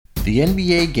The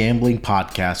NBA Gambling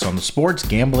Podcast on the Sports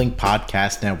Gambling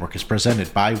Podcast Network is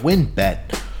presented by WynnBET.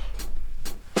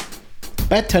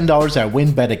 Bet $10 at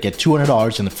WynnBET and get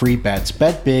 $200 in the free bets.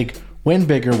 Bet big, win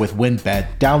bigger with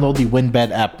WynnBET. Download the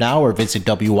WynnBET app now or visit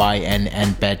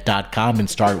wynnbet.com and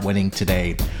start winning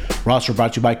today. Roster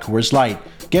brought to you by Coors Light.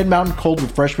 Get Mountain Cold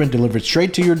refreshment delivered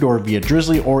straight to your door via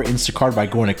Drizzly or Instacart by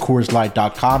going to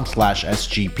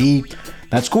CoorsLight.com/SGP.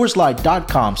 That's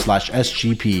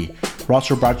CoorsLight.com/SGP.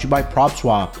 Roster brought to you by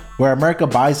PropSwap, where America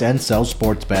buys and sells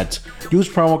sports bets. Use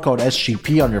promo code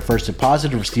SGP on your first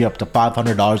deposit to receive up to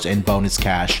 $500 in bonus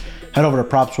cash. Head over to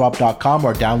PropSwap.com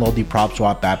or download the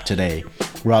PropSwap app today.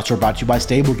 We're also brought to you by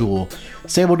StableDuel.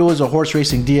 StableDuel is a horse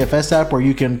racing DFS app where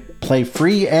you can play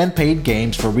free and paid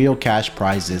games for real cash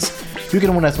prizes. You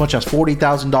can win as much as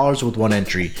 $40,000 with one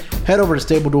entry. Head over to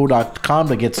StableDuel.com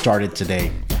to get started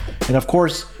today. And of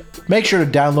course, make sure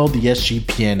to download the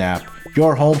SGPN app,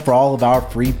 your home for all of our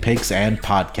free picks and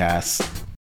podcasts.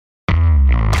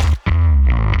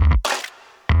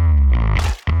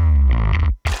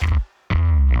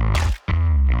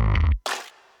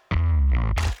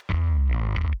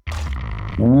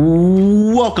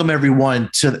 Welcome, everyone,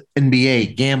 to the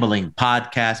NBA Gambling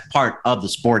Podcast, part of the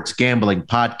Sports Gambling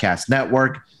Podcast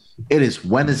Network. It is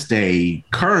Wednesday,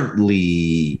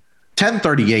 currently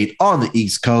 10:38 on the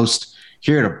East Coast.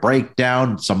 Here to break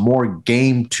down some more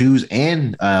Game 2s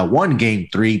and one Game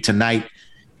 3 tonight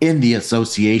in the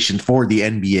association for the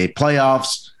NBA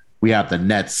playoffs. We have the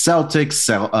Nets Celtics,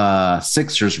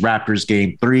 Sixers Raptors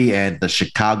Game 3, and the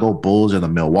Chicago Bulls and the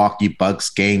Milwaukee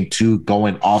Bucks Game 2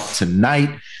 going off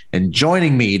tonight. And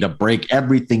joining me to break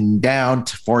everything down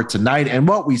for tonight and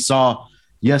what we saw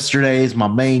yesterday is my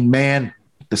main man,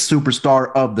 the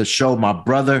superstar of the show, my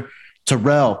brother,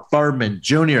 Terrell Furman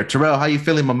Jr. Terrell, how you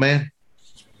feeling, my man?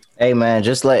 Hey, man,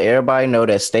 just let everybody know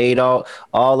that stayed all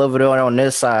over there on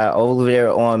this side, over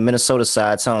there on Minnesota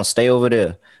side. Tell them stay over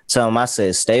there. Tell them I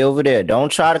said stay over there.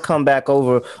 Don't try to come back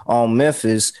over on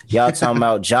Memphis. Y'all talking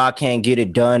about Ja can't get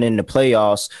it done in the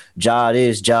playoffs. Ja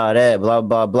this, Ja that, blah,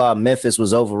 blah, blah. Memphis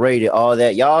was overrated, all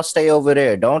that. Y'all stay over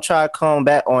there. Don't try to come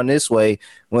back on this way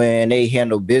when they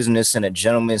handle business in a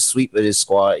gentleman's sweep of this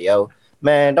squad, yo.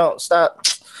 Man, don't stop.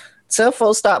 Tell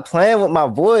folks stop playing with my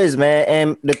boys, man.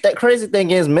 And the crazy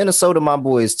thing is Minnesota, my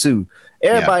boys, too.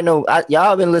 Everybody know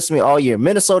y'all been listening to me all year.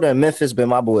 Minnesota and Memphis been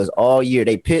my boys all year.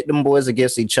 They pit them boys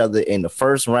against each other in the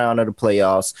first round of the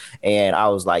playoffs. And I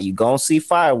was like, you going to see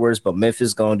fireworks, but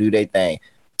Memphis going to do their thing.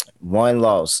 One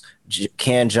loss.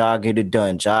 Can Ja get it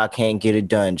done? Ja can't get it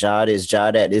done. Ja this,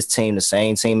 Ja that. This team, the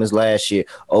same team as last year.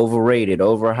 Overrated,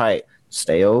 overhyped.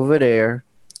 Stay over there.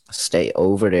 Stay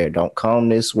over there. Don't come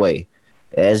this way.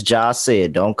 As Ja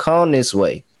said, don't come this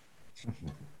way.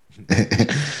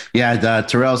 Yeah,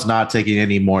 Terrell's not taking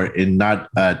any more and not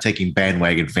taking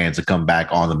bandwagon fans to come back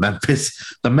on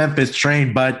the Memphis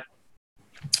train. But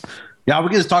yeah, we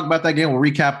can just talk about that game. We'll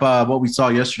recap what we saw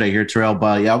yesterday here, Terrell.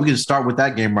 But yeah, we can just start with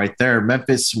that game right there.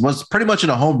 Memphis was pretty much in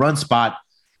a home run spot.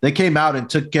 They came out and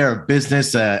took care of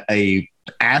business, a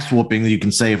ass whooping, you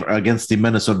can say, against the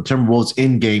Minnesota Timberwolves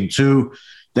in Game 2.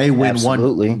 They win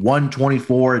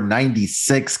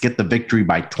 124-96, get the victory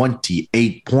by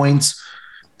 28 points.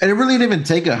 And it really didn't even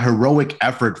take a heroic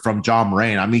effort from Ja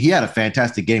Morant. I mean, he had a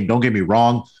fantastic game. Don't get me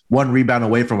wrong. One rebound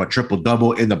away from a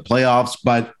triple-double in the playoffs.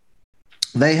 But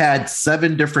they had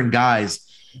 7 different guys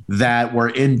that were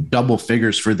in double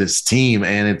figures for this team.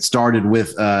 And it started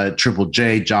with Triple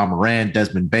J, Ja Morant,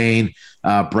 Desmond Bane,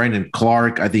 Brandon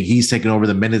Clark. I think he's taking over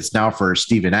the minutes now for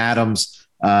Steven Adams.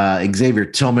 Xavier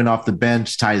Tillman off the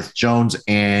bench, Tyus Jones,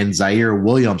 and Zaire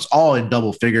Williams, all in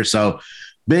double figures. So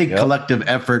big collective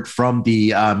effort from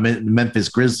the Memphis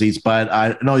Grizzlies. But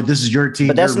I know this is your team.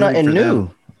 But that's nothing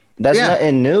new. That's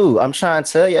nothing new. I'm trying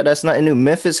to tell you, that's nothing new.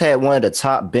 Memphis had one of the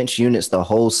top bench units the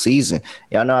whole season.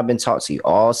 Y'all know I've been talking to you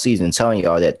all season, telling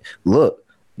y'all that, look,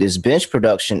 this bench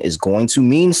production is going to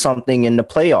mean something in the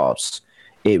playoffs.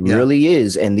 It really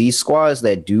is. And these squads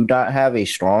that do not have a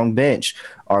strong bench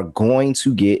are going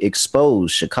to get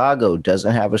exposed. Chicago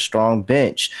doesn't have a strong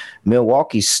bench.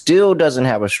 Milwaukee still doesn't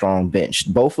have a strong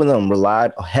bench. Both of them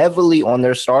relied heavily on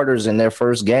their starters in their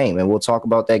first game, and we'll talk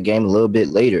about that game a little bit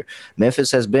later.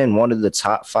 Memphis has been one of the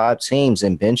top 5 teams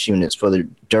in bench units for the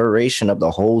duration of the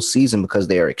whole season because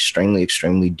they are extremely,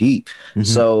 extremely deep. Mm-hmm.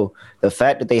 So the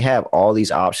fact that they have all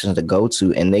these options to go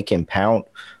to and they can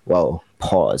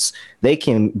they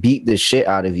can beat the shit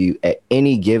out of you at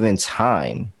any given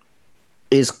time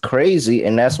is crazy.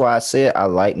 And that's why I said I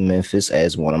like Memphis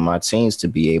as one of my teams to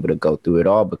be able to go through it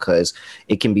all, because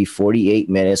it can be 48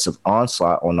 minutes of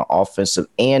onslaught on the offensive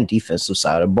and defensive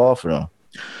side of the ball for them.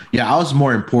 Yeah, I was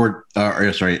more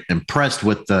impressed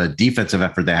with the defensive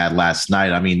effort they had last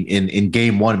night. I mean, in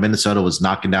game one, Minnesota was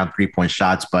knocking down 3-point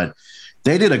shots, but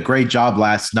they did a great job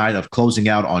last night of closing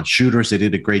out on shooters. They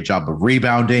did a great job of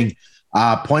rebounding.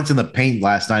 Points in the paint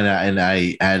last night, and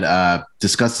I had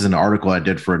discussed this in an article I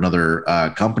did for another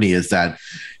company, is that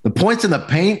the points in the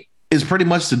paint is pretty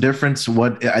much the difference.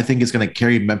 What I think is going to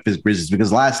carry Memphis Grizzlies,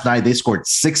 because last night they scored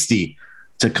 60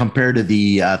 to compare to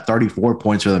the 34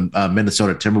 points for the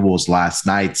Minnesota Timberwolves last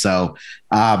night. So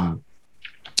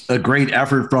a great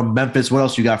effort from Memphis. What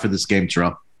else you got for this game,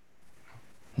 Terrell?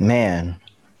 Man,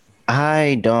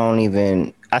 I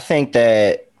think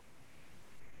that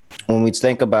when we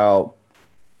think about,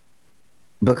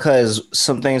 because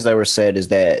some things that were said is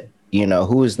that,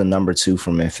 who is the number 2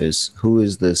 for Memphis? Who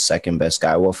is the second best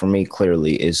guy? Well, for me,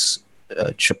 clearly is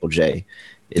Triple J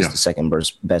is the second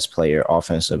best player,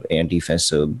 offensive and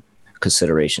defensive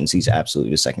considerations. He's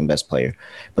absolutely the second best player.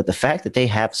 But the fact that they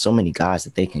have so many guys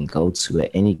that they can go to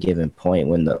at any given point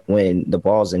when the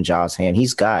ball's in Ja's hand,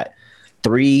 he's got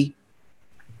 3.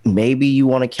 Maybe you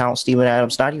want to count Steven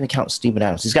Adams, not even count Steven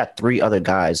Adams. He's got 3 other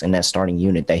guys in that starting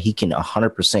unit that he can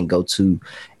 100% go to,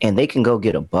 and they can go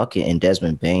get a bucket in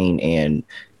Desmond Bane and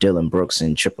Dillon Brooks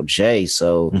and Triple J.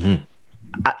 So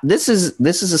this is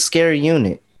a scary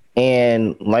unit.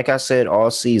 And like I said,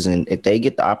 all season, if they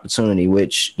get the opportunity,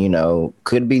 which,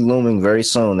 could be looming very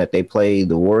soon, that they play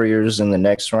the Warriors in the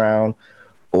next round,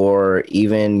 or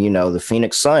even, the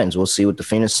Phoenix Suns. We'll see what the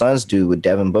Phoenix Suns do with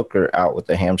Devin Booker out with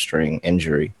a hamstring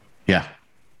injury. Yeah.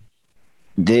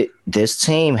 This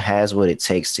team has what it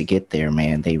takes to get there,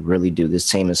 man. They really do. This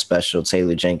team is special.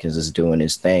 Taylor Jenkins is doing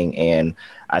his thing. And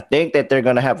I think that they're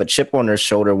going to have a chip on their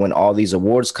shoulder when all these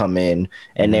awards come in.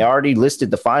 And they already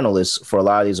listed the finalists for a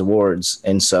lot of these awards.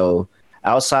 And so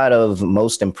outside of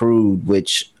most improved,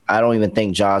 which I don't even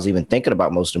think Ja's even thinking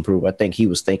about most improved, I think he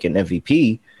was thinking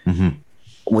MVP.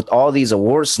 With all these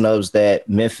award snubs that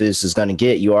Memphis is going to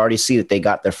get, you already see that they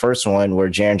got their first one where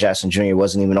Jaren Jackson Jr.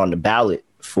 wasn't even on the ballot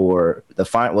for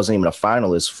wasn't even a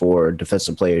finalist for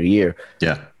Defensive Player of the Year.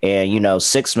 Yeah. And,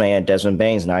 sixth man, Desmond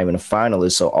Bane's not even a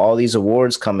finalist. So all these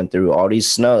awards coming through, all these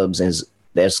snubs,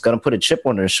 that's going to put a chip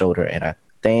on their shoulder. And I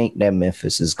think that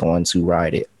Memphis is going to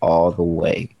ride it all the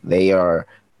way. They are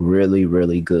really,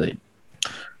 really good.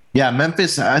 Yeah,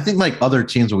 Memphis, I think like other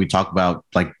teams when we talk about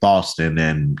like Boston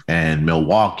and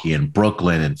Milwaukee and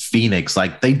Brooklyn and Phoenix,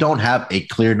 like they don't have a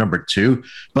clear number 2.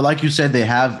 But like you said, they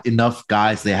have enough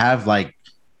guys. They have like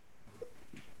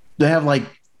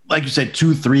you said,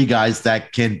 2-3 guys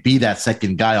that can be that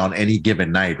second guy on any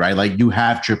given night, right? Like you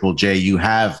have Triple J, you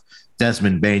have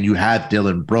Desmond Bane, you have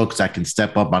Dillon Brooks that can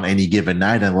step up on any given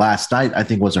night. And last night, I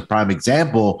think was a prime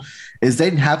example, is they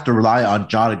didn't have to rely on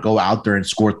Ja to go out there and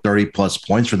score 30 plus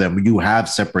points for them. You have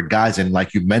separate guys. And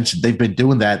like you mentioned, they've been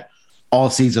doing that all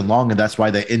season long. And that's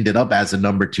why they ended up as a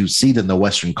number 2 seed in the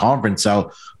Western Conference.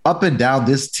 So up and down,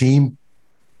 this team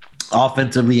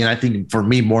offensively, and I think for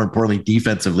me, more importantly,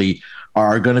 defensively,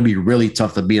 are going to be really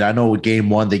tough to beat. I know with game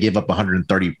 1, they gave up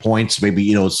 130 points. Maybe,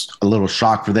 it's a little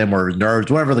shock for them or nerves,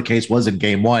 whatever the case was in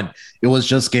game 1. It was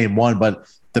just game 1, but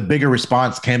the bigger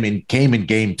response came in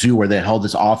game 2, where they held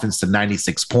this offense to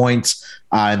 96 points.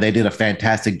 And they did a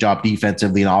fantastic job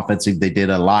defensively and offensively. They did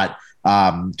a lot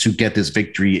to get this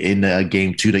victory in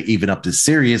game 2 to even up the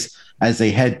series as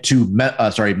they head to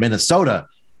Minnesota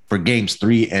for games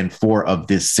 3 and 4 of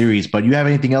this series. But you have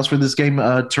anything else for this game,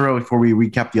 Turo, before we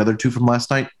recap the other 2 from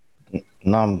last night?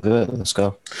 No, I'm good. Let's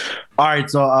go. All right,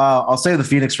 so I'll save the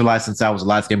Phoenix for last since that was the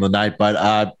last game of the night.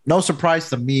 But no surprise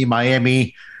to me,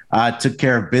 Miami took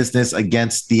care of business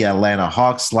against the Atlanta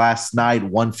Hawks last night,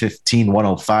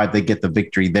 115-105. They get the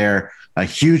victory there. A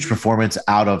huge performance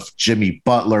out of Jimmy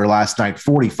Butler last night,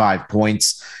 45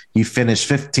 points. He finished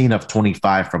 15 of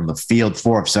 25 from the field,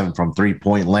 4 of 7 from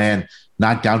three-point land,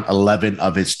 knocked down 11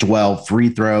 of his 12 free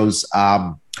throws.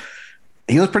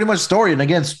 He was pretty much story. And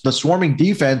again, the swarming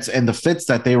defense and the fits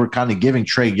that they were kind of giving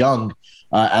Trae Young,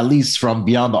 at least from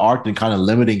beyond the arc and kind of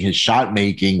limiting his shot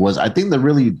making, was, I think,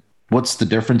 what's the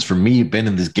difference for me been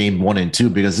in this game 1 and 2,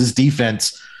 because this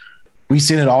defense, we've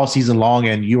seen it all season long,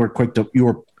 and you were quick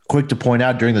to point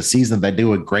out during the season that they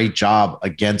do a great job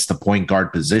against the point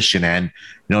guard position. And,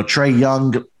 Trae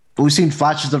Young, we've seen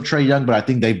flashes of Trae Young, but I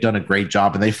think they've done a great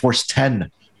job, and they forced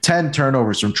 10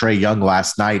 turnovers from Trae Young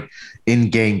last night in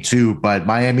game 2. But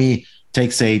Miami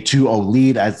takes a 2-0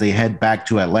 lead as they head back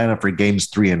to Atlanta for games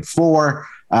 3 and 4.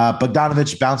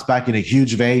 Bogdanovich bounced back in a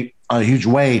huge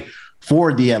way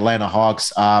for the Atlanta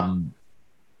Hawks.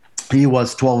 He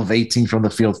was 12 of 18 from the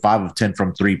field, 5 of 10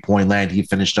 from three-point land. He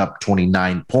finished up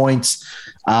 29 points.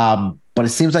 But it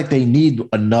seems like they need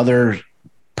another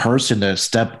person to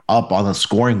step up on the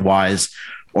scoring wise,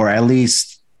 or at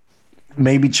least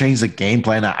maybe change the game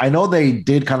plan. I know they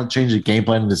did kind of change the game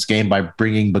plan in this game by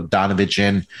bringing Bogdanovic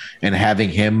in and having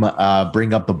him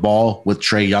bring up the ball with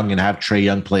Trae Young and have Trae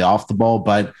Young play off the ball,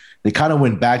 but they kind of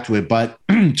went back to it. But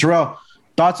Terrell,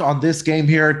 thoughts on this game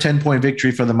here? 10-point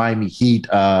victory for the Miami Heat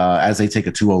as they take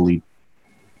a 2-0 lead.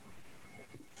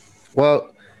 Well,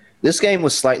 this game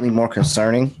was slightly more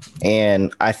concerning,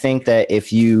 and I think that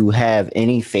if you have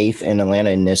any faith in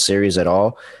Atlanta in this series at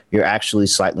all, you're actually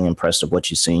slightly impressed with what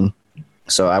you've seen.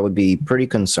 So I would be pretty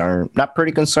concerned, not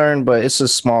pretty concerned, but it's a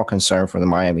small concern for the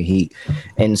Miami Heat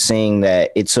in seeing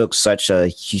that it took such a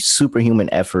superhuman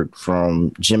effort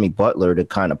from Jimmy Butler to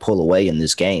kind of pull away in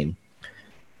this game.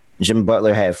 Jimmy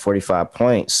Butler had 45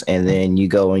 points, and then you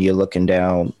go and you're looking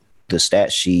down the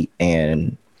stat sheet,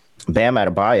 and Bam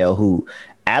Adebayo, who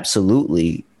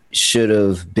absolutely should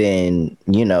have been,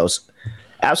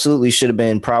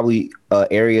 probably an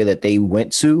area that they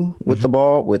went to with the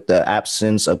ball, with the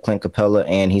absence of Clint Capella,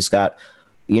 and he's got,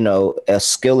 a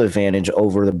skill advantage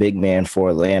over the big man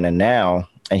for Atlanta now,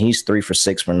 and he's 3 for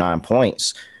 6 for 9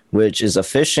 points, which is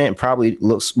efficient. Probably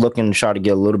looking to try to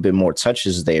get a little bit more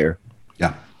touches there.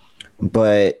 Yeah,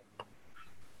 but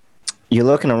you're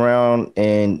looking around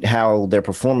and how their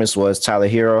performance was. Tyler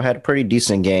Hero had a pretty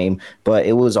decent game, but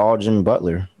it was all Jimmy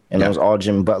Butler, and it was all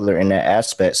Jimmy Butler in that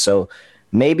aspect. So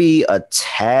maybe a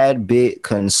tad bit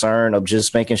concern of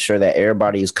just making sure that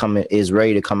everybody is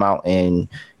ready to come out and,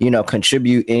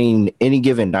 contribute in any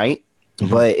given night.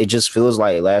 Mm-hmm. But it just feels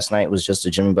like last night was just a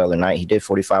Jimmy Butler night. He did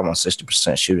 45 on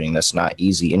 60% shooting. That's not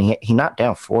easy. And he knocked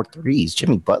down 4 threes.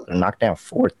 Jimmy Butler knocked down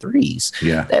 4 threes.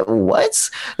 Yeah. What?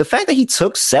 The fact that he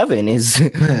took 7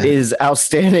 is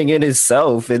outstanding in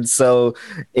itself. And so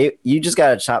you just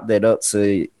got to chop that up.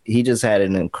 So he just had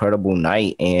an incredible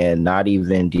night, and not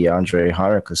even DeAndre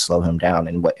Hunter could slow him down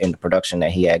in the production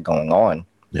that he had going on.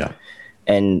 Yeah.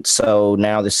 And so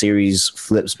now the series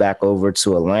flips back over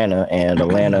to Atlanta, and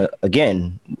Atlanta,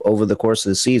 again, over the course of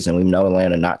the season, we know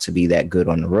Atlanta not to be that good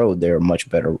on the road. They're a much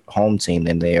better home team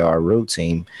than they are a road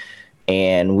team.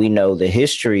 And we know the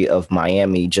history of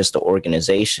Miami, just the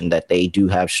organization, that they do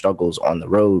have struggles on the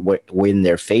road when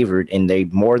they're favored, and they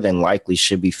more than likely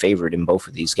should be favored in both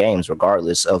of these games,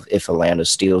 regardless of if Atlanta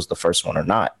steals the first one or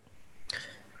not.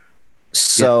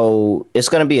 So It's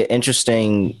going to be an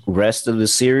interesting rest of the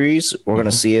series. We're going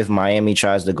to see if Miami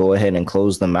tries to go ahead and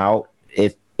close them out.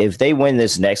 If they win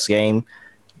this next game,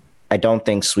 I don't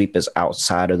think sweep is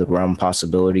outside of the realm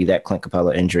possibility. That Clint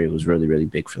Capella injury was really, really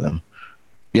big for them.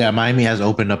 Yeah, Miami has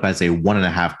opened up as a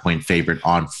 1.5-point favorite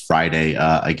on Friday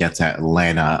against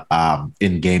Atlanta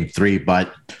in Game 3.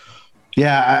 But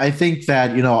yeah, I think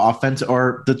that, offense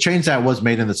or the change that was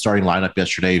made in the starting lineup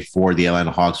yesterday for the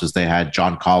Atlanta Hawks was they had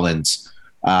John Collins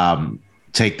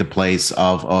take the place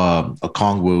of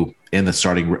Okongwu in the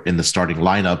starting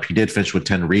lineup. He did finish with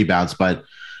 10 rebounds, but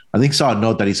I think saw a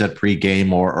note that he said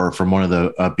pregame or from one of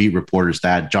the beat reporters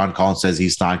that John Collins says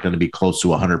he's not going to be close to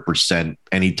 100%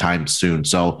 anytime soon.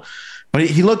 So, but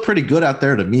he looked pretty good out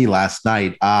there to me last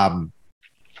night.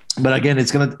 But again,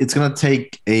 it's gonna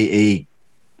take a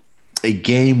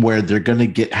game where they're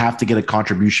going to have to get a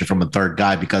contribution from a third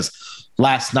guy, because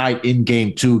last night in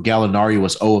Game 2, Gallinari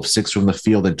was 0 of 6 from the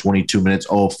field in 22 minutes,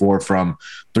 0 of 4 from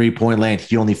three-point land.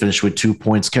 He only finished with 2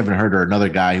 points. Kevin Huerter, another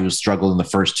guy who was struggling in the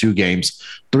first 2 games,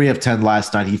 3 of 10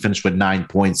 last night. He finished with 9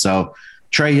 points. So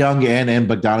Trae Young and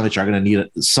Bogdanovic are going to need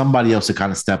somebody else to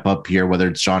kind of step up here, whether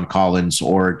it's John Collins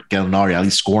or Gallinari, at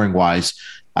least scoring-wise,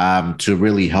 to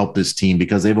really help this team,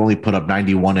 because they've only put up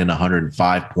 91 and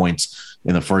 105 points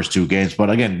in the first 2 games.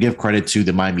 But again, give credit to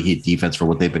the Miami Heat defense for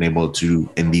what they've been able to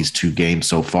in these 2 games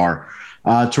so far.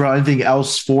 Terrell, anything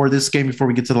else for this game before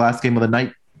we get to the last game of the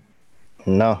night?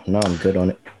 No, I'm good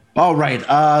on it. All right.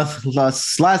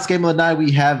 Last game of the night,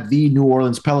 we have the New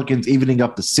Orleans Pelicans evening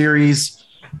up the series.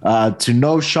 To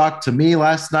no shock to me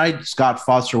last night, Scott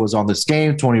Foster was on this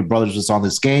game. Tony Brothers was on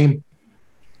this game.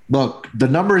 Look, the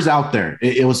numbers out there.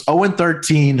 It was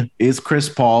 0-13 is Chris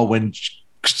Paul when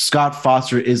Scott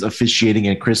Foster is officiating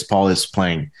and Chris Paul is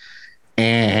playing.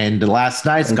 And last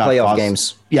night, playoff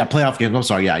games. Yeah, playoff games. I'm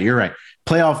sorry. Yeah, you're right.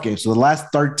 Playoff games. So the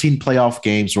last 13 playoff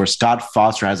games where Scott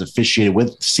Foster has officiated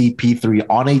with CP3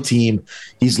 on a team,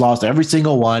 he's lost every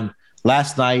single one.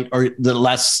 Last night or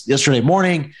yesterday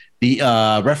morning, the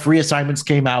referee assignments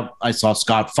came out. I saw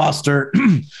Scott Foster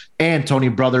and Tony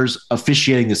Brothers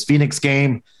officiating this Phoenix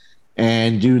game.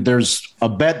 And dude, there's a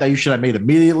bet that you should have made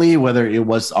immediately, whether it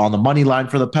was on the money line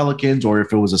for the Pelicans or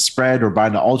if it was a spread or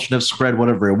buying the alternate spread,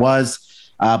 whatever it was.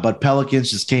 But Pelicans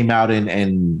just came out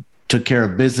and took care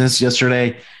of business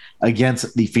yesterday.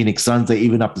 against the Phoenix Suns. They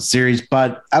even up the series,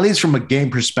 but at least from a game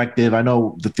perspective, I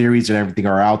know the theories and everything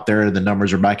are out there. The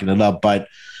numbers are backing it up, but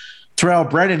Terrell,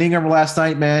 Brandon Ingram last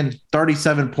night, man,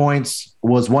 37 points,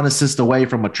 was 1 assist away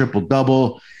from a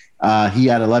triple-double. He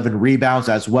had 11 rebounds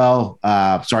as well.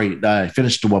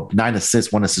 Finished with 9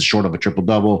 assists, 1 assist short of a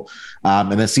triple-double.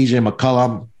 And then CJ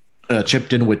McCollum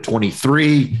chipped in with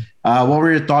 23. What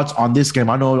were your thoughts on this game?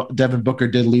 I know Devin Booker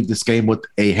did leave this game with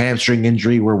a hamstring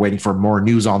injury. We're waiting for more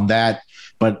news on that.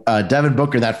 But Devin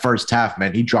Booker, that first half,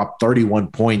 man, he dropped 31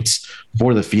 points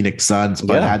for the Phoenix Suns,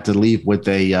 but had to leave with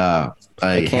a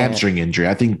hamstring injury.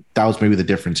 I think that was maybe the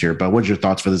difference here. But what's your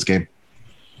thoughts for this game?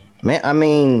 Man, I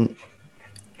mean,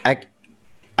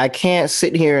 I can't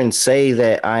sit here and say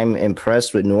that I'm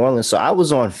impressed with New Orleans. So I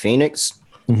was on Phoenix,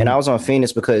 and I was on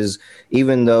Phoenix because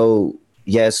even though,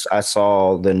 yes, I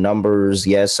saw the numbers,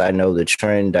 yes, I know the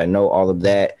trend, I know all of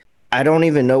that, I don't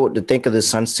even know what to think of the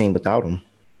Suns team without him.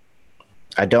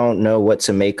 I don't know what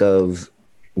to make of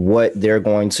what they're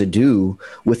going to do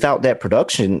without that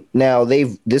production. Now,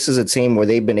 this is a team where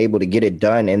they've been able to get it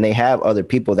done, and they have other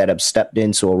people that have stepped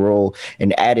into a role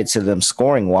and added to them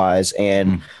scoring wise.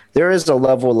 And there is a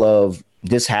level of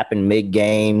this happened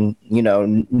mid-game. You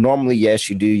know, normally, yes,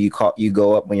 you do. You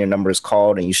go up when your number is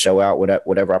called and you show out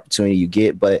whatever opportunity you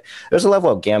get. But there's a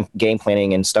level of game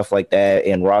planning and stuff like that,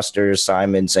 and roster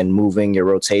assignments and moving your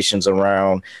rotations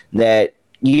around that,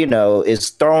 you know, is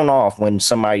thrown off when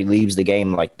somebody leaves the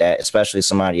game like that, especially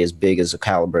somebody as big as the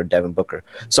caliber of Devin Booker.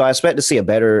 So I expect to see a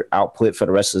better output for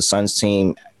the rest of the Suns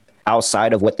team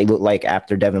outside of what they look like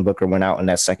after Devin Booker went out in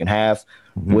that second half,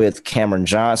 with Cameron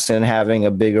Johnson having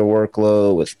a bigger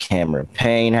workload, with Cameron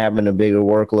Payne having a bigger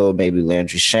workload, maybe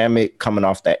Landry Shamet coming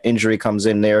off that injury comes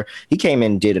in there. He came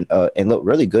in and looked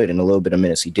really good in a little bit of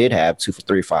minutes. He did have 2 for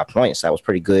 3, 5 points. That was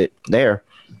pretty good there.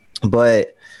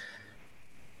 But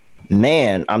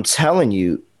man, I'm telling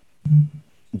you,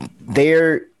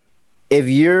 if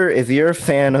you're a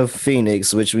fan of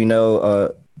Phoenix, which we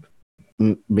know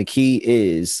McKee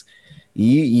is,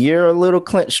 you're a little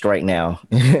clenched right now.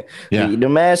 Yeah.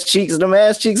 The ass cheeks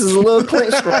is a little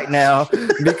clenched right now,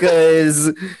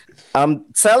 because I'm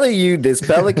telling you, this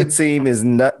Pelican team is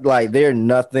not like, they're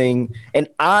nothing. And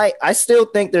I still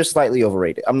think they're slightly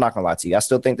overrated. I'm not gonna lie to you. I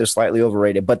still think they're slightly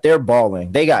overrated, but they're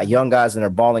balling. They got young guys and they're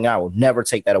balling. I will never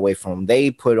take that away from them. They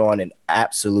put on an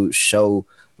absolute show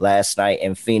last night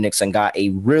in Phoenix and got a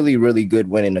really, really good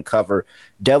win in the cover.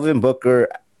 Devin Booker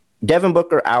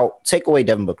out, take away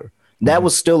Devin Booker. That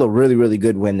was still a really, really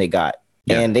good win they got.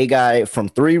 Yeah. And they got it from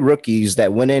 3 rookies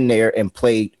that went in there and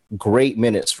played great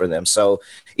minutes for them. So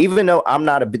even though I'm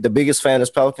not the biggest fan of this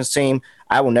Pelicans team,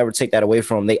 I will never take that away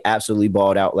from them. They absolutely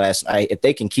balled out last night. If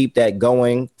they can keep that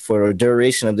going for a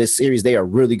duration of this series, they are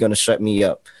really going to shut me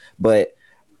up. But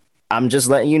I'm just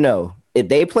letting you know, if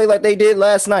they play like they did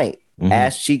last night,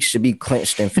 ass cheeks should be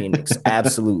clenched in Phoenix.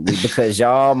 Absolutely. Because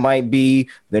y'all might be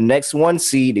the next 1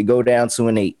 seed to go down to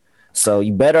an 8. So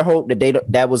you better hope that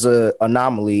that was an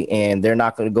anomaly and they're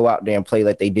not going to go out there and play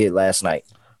like they did last night.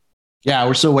 Yeah,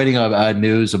 we're still waiting on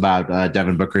news about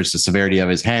Devin Booker's, the severity of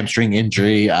his hamstring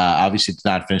injury. Obviously, did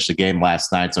not finish the game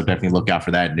last night, so definitely look out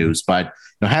for that news. But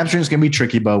hamstrings can be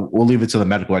tricky, but we'll leave it to the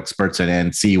medical experts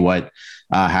and see what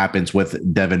happens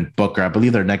with Devin Booker. I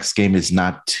believe their next game is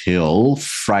not till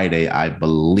Friday, I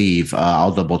believe.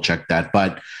 I'll double check that.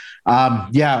 But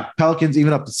Pelicans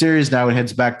even up the series. Now it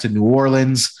heads back to New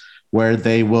Orleans, where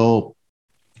they will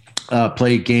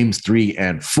play games 3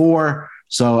 and 4.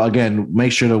 So again,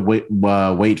 make sure to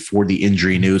wait for the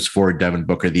injury news for Devin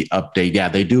Booker, the update. Yeah,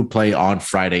 they do play on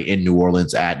Friday in New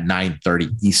Orleans at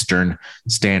 9:30 Eastern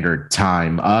Standard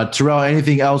Time. Terrell,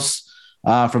 anything else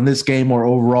from this game or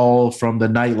overall from the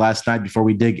night last night before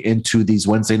we dig into these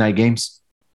Wednesday night games?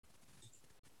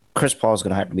 Chris Paul is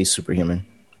going to have to be superhuman.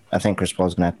 I think Chris Paul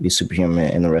is going to have to be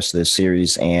superhuman in the rest of this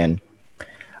series, and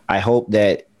I hope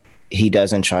that he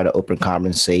doesn't try to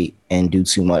overcompensate and do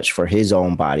too much for his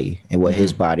own body and what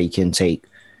his body can take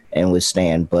and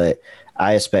withstand. But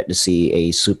I expect to see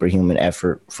a superhuman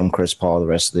effort from Chris Paul the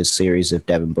rest of this series if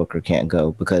Devin Booker can't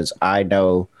go, because I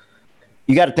know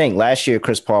you got to think last year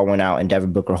Chris Paul went out and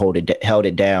Devin Booker held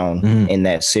it down in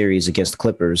that series against the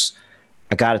Clippers.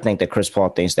 I got to think that Chris Paul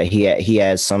thinks that he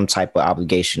has some type of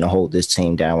obligation to hold this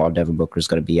team down while Devin Booker is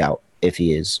going to be out, if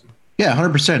he is. Yeah,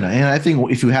 100%. And I think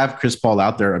if you have Chris Paul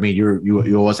out there, I mean,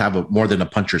 you always have more than a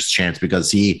puncher's chance, because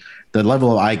the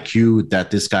level of IQ that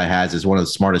this guy has is one of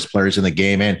the smartest players in the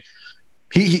game. And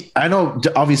I know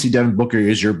obviously Devin Booker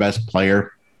is your best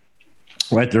player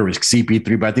right there with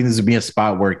CP3, but I think this would be a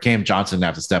spot where Cam Johnson would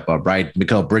have to step up, right?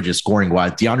 Mikal Bridges scoring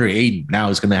wise. DeAndre Ayton now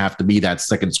is going to have to be that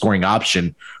second scoring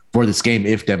option for this game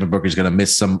if Devin Booker is going to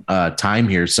miss some time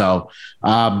here. So,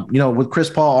 with Chris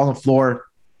Paul on the floor,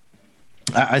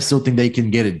 I still think they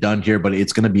can get it done here, but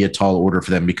it's going to be a tall order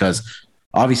for them because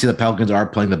obviously the Pelicans are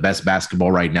playing the best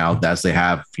basketball right now as they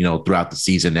have, throughout the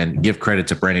season. And give credit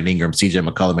to Brandon Ingram, CJ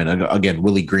McCollum, and again,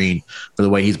 Willie Green for the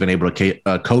way he's been able to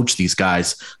coach these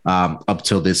guys up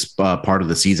till this part of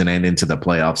the season and into the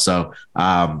playoffs. So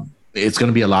it's going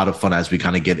to be a lot of fun as we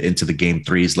kind of get into the game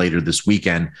threes later this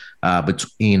weekend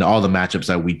between all the matchups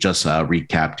that we just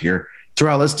recapped here.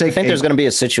 Terrell, let's take. I think there's going to be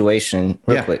a situation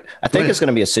real quick. I think it's going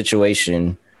to be a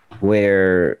situation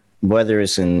where whether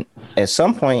it's at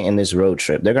some point in this road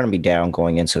trip, they're going to be down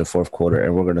going into the fourth quarter,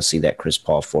 and we're going to see that Chris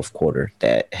Paul fourth quarter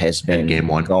that has been game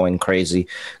one going crazy.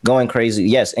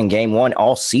 Yes, in game one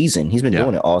all season, he's been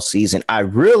doing it all season. I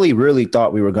really, really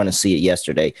thought we were going to see it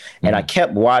yesterday, and I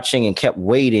kept watching and kept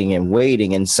waiting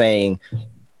and saying,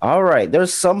 all right,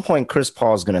 there's some point Chris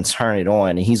Paul's going to turn it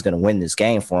on and he's going to win this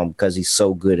game for him because he's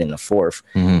so good in the fourth.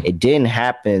 It didn't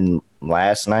happen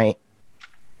last night.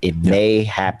 It may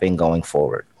happen going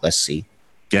forward. Let's see.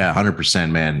 Yeah,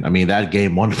 100%, man. I mean, that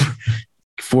game one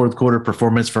fourth quarter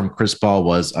performance from Chris Paul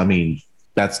was,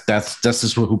 that's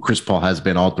just who Chris Paul has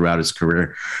been all throughout his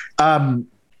career. All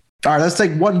right, let's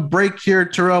take one break here,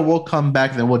 Terrell. We'll come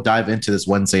back and then we'll dive into this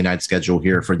Wednesday night schedule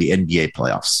here for the NBA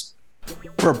playoffs.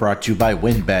 We're brought to you by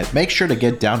WynnBET. Make sure to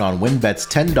get down on WynnBET's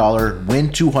 $10 win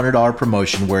 $200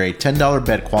 promotion where a $10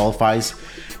 bet qualifies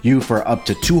you for up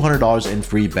to $200 in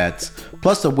free bets.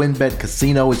 Plus, the WynnBET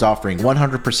Casino is offering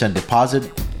 100%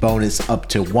 deposit bonus up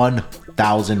to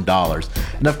 $1,000.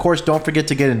 And of course, don't forget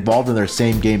to get involved in their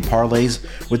same game parlays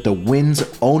with the Wynn's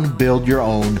own build your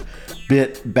own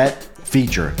bet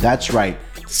feature. That's right.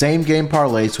 Same game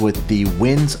parlays with the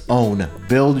Wynn's own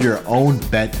build your own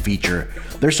bet feature.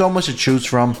 There's so much to choose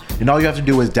from, and all you have to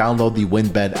do is download the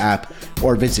WynnBET app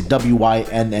or visit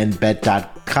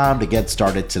wynnbet.com to get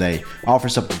started today. Offer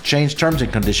subject to change, terms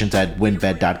and conditions at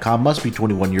wynnbet.com. Must be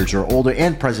 21 years or older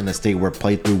and present in a state where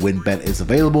playthrough WynnBET is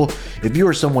available. If you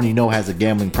or someone you know has a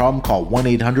gambling problem, call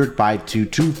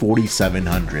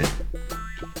 1-800-522-4700.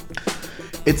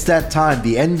 It's that time,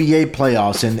 the NBA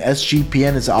playoffs, and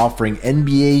SGPN is offering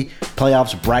NBA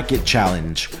Playoffs Bracket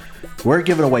Challenge. We're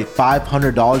giving away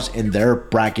 $500 in their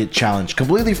bracket challenge.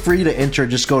 Completely free to enter.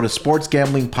 Just go to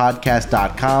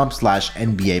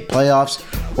sportsgamblingpodcast.com/NBA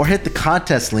playoffs or hit the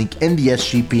contest link in the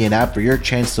SGPN app for your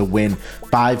chance to win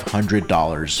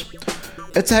 $500.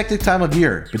 It's a hectic time of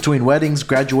year. Between weddings,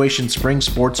 graduation, spring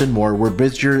sports, and more, we're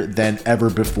busier than ever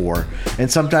before.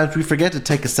 And sometimes we forget to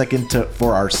take a second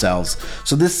for ourselves.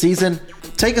 So this season,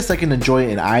 take a second to enjoy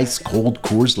an ice-cold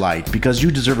Coors Light because you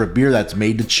deserve a beer that's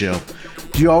made to chill.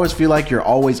 Do you always feel like you're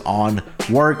always on?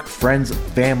 Work, friends,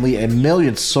 family, and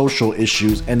million social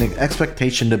issues and an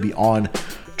expectation to be on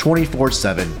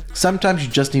 24/7. Sometimes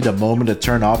you just need a moment to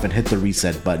turn off and hit the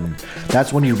reset button.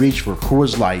 That's when you reach for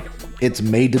Coors Light. It's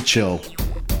made to chill.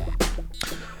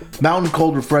 Mountain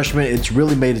cold refreshment, it's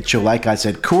really made to chill. Like I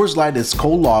said, Coors Light is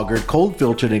cold lagered, cold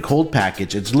filtered, and cold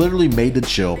packaged. It's literally made to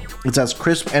chill. It's as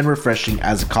crisp and refreshing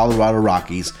as the Colorado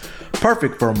Rockies.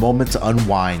 Perfect for a moment to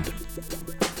unwind.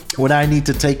 When I need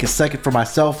to take a second for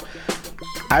myself,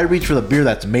 I reach for the beer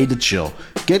that's made to chill.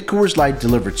 Get Coors Light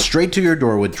delivered straight to your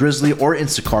door with Drizzly or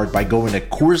Instacart by going to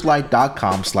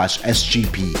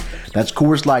CoorsLight.com/SGP. That's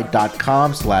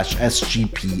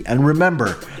CoorsLight.com/SGP. And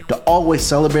remember to always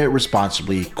celebrate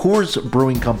responsibly. Coors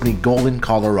Brewing Company, Golden,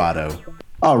 Colorado.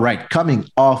 All right, coming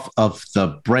off of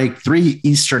the break, 3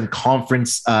 Eastern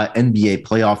Conference NBA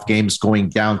playoff games going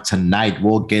down tonight.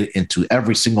 We'll get into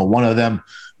every single one of them.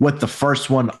 With the first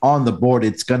one on the board,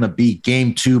 it's going to be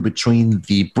game 2 between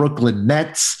the Brooklyn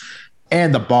Nets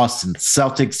and the Boston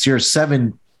Celtics here,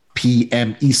 7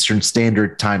 p.m. Eastern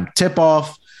Standard Time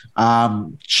tip-off.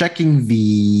 Checking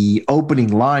the opening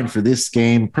line for this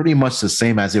game, pretty much the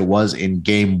same as it was in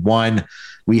game 1.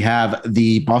 We have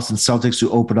the Boston Celtics who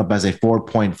open up as a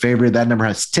 4-point favorite. That number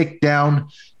has ticked down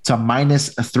to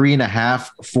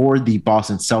 -3.5 for the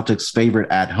Boston Celtics favorite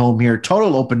at home here.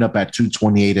 Total opened up at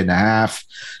 228.5.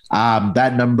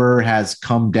 That number has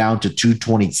come down to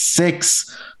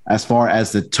 226 as far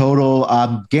as the total.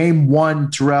 Game 1,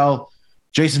 Terrell,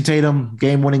 Jason Tatum,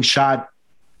 game-winning shot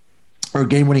or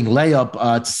game-winning layup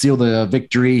to seal the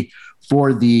victory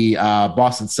for the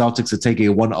Boston Celtics to take a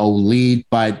 1-0 lead.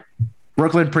 But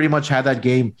Brooklyn pretty much had that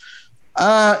game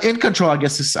in control, I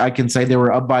guess I can say. They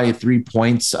were up by 3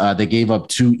 points. They gave up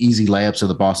 2 easy layups to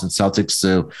the Boston Celtics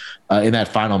in that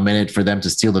final minute for them to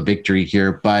steal the victory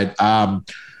here. But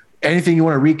anything you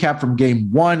want to recap from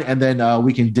game 1, and then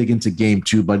we can dig into game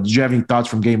 2. But did you have any thoughts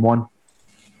from game 1?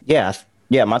 Yeah.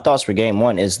 My thoughts for game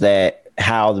 1 is that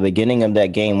how the beginning of that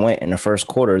game went in the first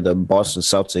quarter, the Boston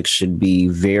Celtics should be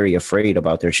very afraid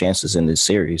about their chances in this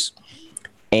series.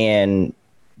 And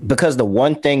because the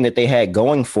one thing that they had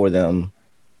going for them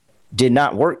did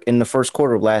not work in the first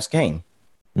quarter of last game.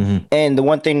 Mm-hmm. And the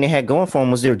one thing they had going for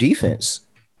them was their defense.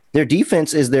 Their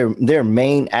defense is their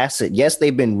main asset. Yes,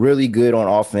 they've been really good on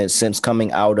offense since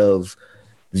coming out of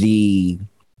the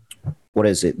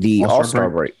All-Star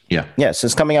break. Yeah.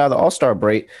 Since coming out of the All-Star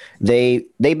break, they've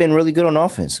been really good on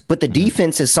offense. But the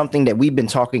defense is something that we've been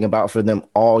talking about for them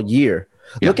all year.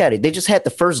 Yeah. Look at it. They just had the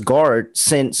first guard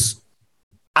since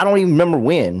I don't even remember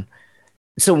when.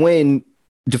 So when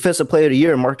Defensive Player of the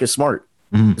Year, Marcus Smart.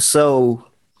 So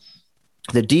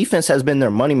the defense has been their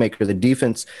moneymaker. The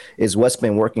defense is what's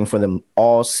been working for them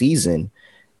all season.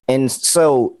 And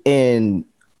so in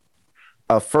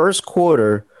a first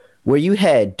quarter where you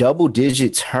had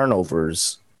double-digit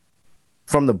turnovers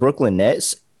from the Brooklyn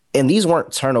Nets, and these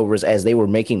weren't turnovers as they were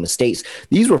making mistakes.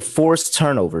 These were forced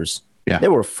turnovers. Yeah.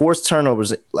 There were forced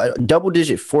turnovers,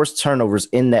 double-digit forced turnovers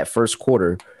in that first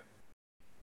quarter.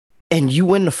 And you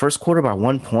win the first quarter by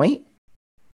 1 point?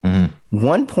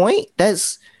 1 point?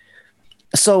 That's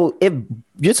so if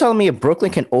you're telling me if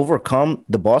Brooklyn can overcome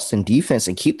the Boston defense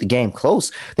and keep the game close,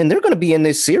 then they're going to be in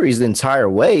this series the entire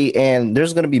way. And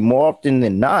there's going to be more often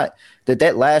than not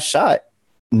that last shot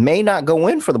may not go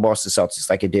in for the Boston Celtics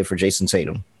like it did for Jason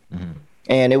Tatum.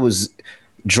 And it was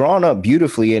drawn up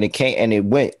beautifully, and it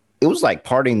was like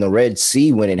parting the Red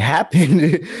Sea when it happened.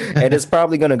 And it's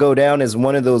probably going to go down as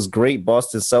one of those great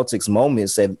Boston Celtics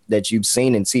moments that you've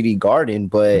seen in TD Garden,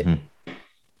 but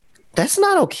that's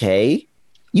not okay.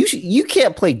 You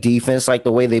can't play defense like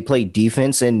the way they play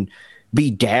defense and be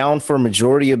down for a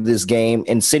majority of this game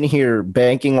and sitting here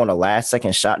banking on a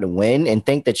last-second shot to win and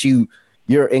think that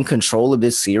you're in control of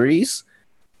this series.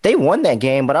 They won that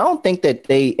game, but I don't think that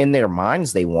in their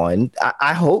minds, they won.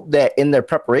 I hope that in their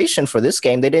preparation for this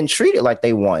game, they didn't treat it like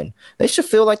they won. They should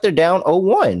feel like they're down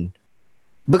 0-1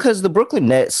 because the Brooklyn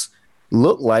Nets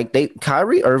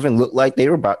Kyrie Irving looked like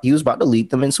he was about to lead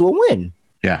them into a win.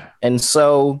 Yeah. And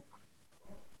so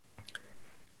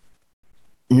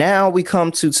now we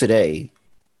come to today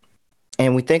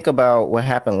and we think about what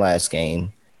happened last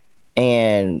game,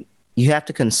 and you have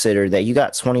to consider that you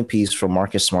got 20 apiece from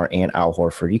Marcus Smart and Al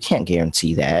Horford. You can't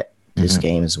guarantee that this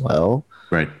game as well.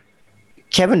 Right.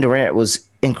 Kevin Durant was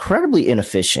incredibly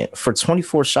inefficient for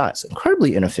 24 shots.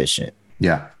 Incredibly inefficient.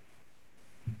 Yeah.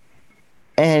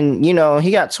 And,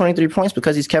 he got 23 points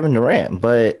because he's Kevin Durant.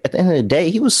 But at the end of the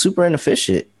day, he was super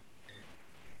inefficient.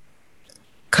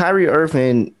 Kyrie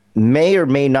Irving may or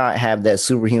may not have that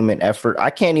superhuman effort.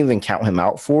 I can't even count him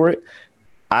out for it.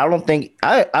 I don't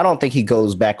think he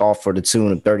goes back off for the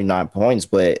tune of 39 points,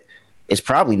 but it's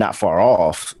probably not far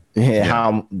off. Yeah.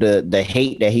 How the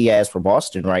hate that he has for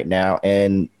Boston right now,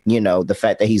 and the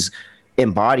fact that he's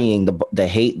embodying the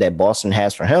hate that Boston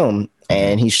has for him,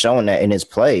 and he's showing that in his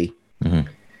play. And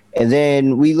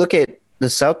then we look at the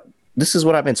South. This is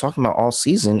what I've been talking about all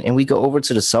season, and we go over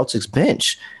to the Celtics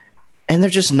bench, and they're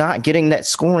just not getting that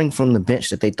scoring from the bench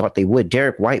that they thought they would.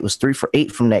 Derek White was 3 for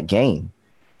 8 from that game.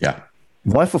 Yeah.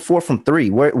 1 for 4 from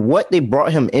 3. What they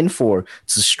brought him in for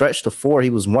to stretch the 4, he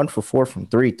was 1 for 4 from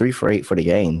 3, 3 for 8 for the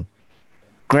game.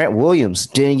 Grant Williams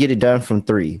didn't get it done from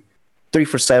 3, 3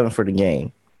 for 7 for the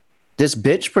game. This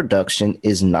bench production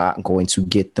is not going to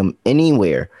get them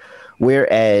anywhere.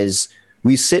 Whereas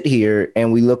we sit here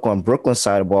and we look on Brooklyn's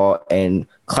side of the ball, and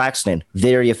Claxton,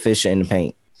 very efficient in the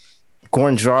paint.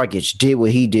 Goran Dragic did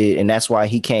what he did, and that's why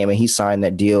he came and he signed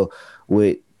that deal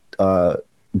with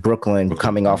Brooklyn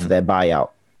coming off of that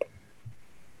buyout.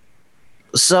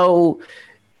 So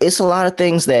it's a lot of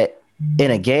things that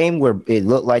in a game where it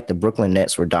looked like the Brooklyn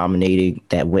Nets were dominating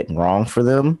that went wrong for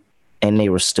them, and they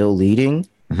were still leading.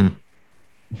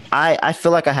 I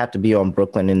feel like I have to be on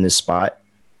Brooklyn in this spot.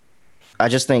 I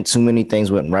just think too many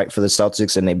things went right for the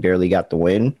Celtics and they barely got the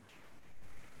win.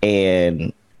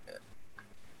 And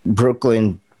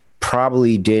Brooklyn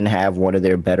probably didn't have one of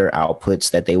their better outputs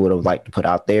that they would have liked to put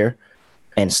out there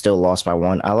and still lost by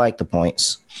 1. I like the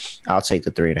points. I'll take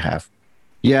the 3.5.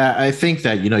 Yeah, I think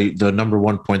that, the number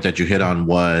one point that you hit on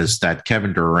was that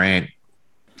Kevin Durant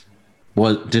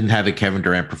didn't have a Kevin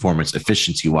Durant performance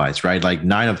efficiency wise, right? Like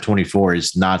 9 of 24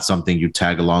 is not something you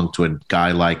tag along to a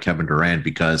guy like Kevin Durant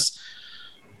because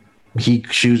he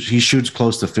shoots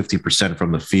close to 50%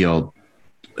 from the field.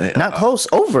 Not close,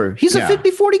 over. He's a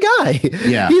 50-40 guy.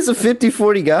 Yeah. He's a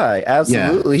 50-40 guy.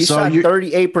 Absolutely. He shot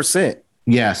 38%.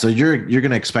 Yeah, so you're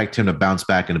going to expect him to bounce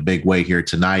back in a big way here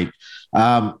tonight.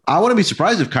 I wouldn't be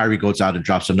surprised if Kyrie goes out and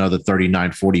drops another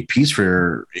 39-40 piece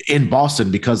in Boston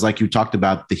because, like you talked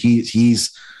about,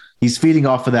 he's he's feeding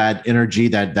off of that energy,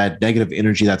 that negative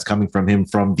energy that's coming from him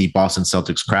from the Boston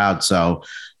Celtics crowd. So,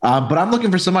 but I'm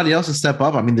looking for somebody else to step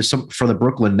up. I mean, there's some for the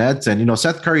Brooklyn Nets, and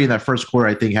Seth Curry in that first quarter,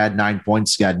 I think, had 9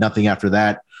 points. He had nothing after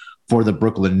that for the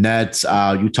Brooklyn Nets.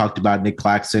 You talked about Nick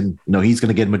Claxton. He's going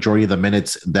to get majority of the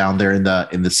minutes down there in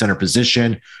the center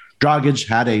position. Dragic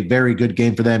had a very good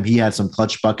game for them. He had some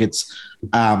clutch buckets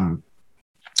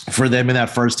for them in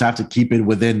that first half to keep it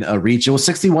within a reach. It was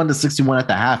 61-61 at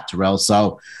the half, Terrell.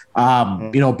 So,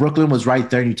 Brooklyn was right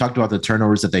there. And you talked about the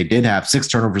turnovers that they did have. 6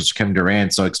 turnovers for Kevin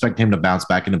Durant. So expect him to bounce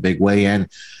back in a big way. And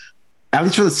at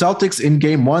least for the Celtics in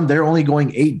game 1, they're only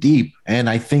going 8 deep. And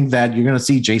I think that you're going to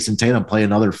see Jason Tatum play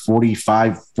another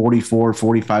 45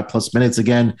 plus minutes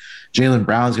again. Jaylen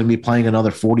Brown's going to be playing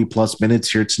another 40 plus minutes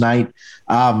here tonight.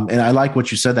 And I like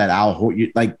what you said that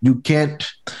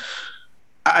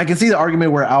I can see the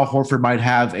argument where Al Horford might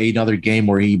have another game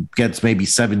where he gets maybe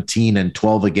 17 and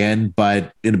 12 again,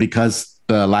 but because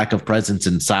the lack of presence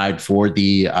inside for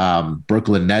the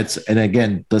Brooklyn Nets. And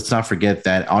again, let's not forget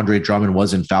that Andre Drummond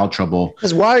was in foul trouble.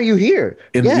 Because why are you here?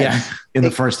 In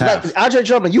the first half. Andre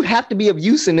Drummond, you have to be of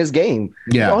use in this game.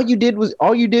 Yeah. All you did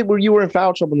you were in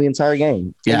foul trouble the entire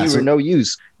game. And you were no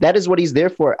use. That is what he's there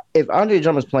for. If Andre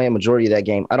Drummond's playing majority of that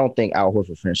game, I don't think Al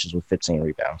Horford finishes with 15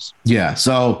 rebounds. Yeah.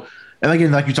 So, and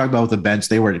again, like you talked about with the bench,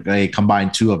 they were a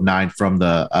combined 2 of 9 from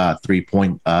the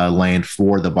 3-point land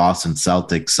for the Boston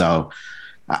Celtics. So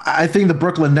I think the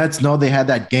Brooklyn Nets know they had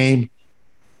that game.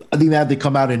 I think that they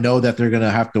come out and know that they're going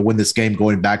to have to win this game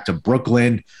going back to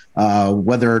Brooklyn.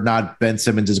 Whether or not Ben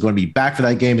Simmons is going to be back for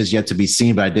that game is yet to be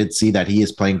seen, but I did see that he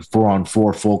is playing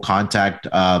 4-on-4 full contact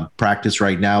practice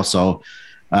right now. So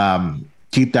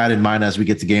keep that in mind as we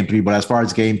get to game 3. But as far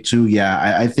as game 2,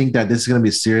 I think that this is going to be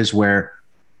a series where,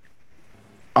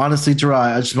 honestly, Terrell,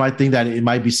 I just might think that it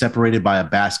might be separated by a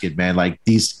basket, man. Like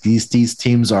these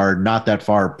teams are not that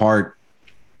far apart,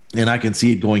 and I can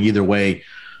see it going either way.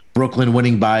 Brooklyn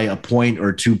winning by a point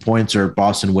or 2 points, or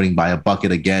Boston winning by a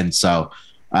bucket again. So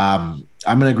I'm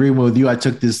going to agree with you. I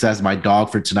took this as my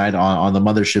dog for tonight on the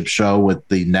Mothership show with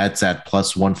the Nets at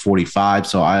plus 145.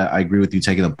 So I agree with you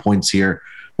taking the points here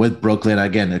with Brooklyn.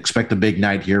 Again, expect a big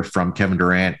night here from Kevin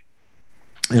Durant.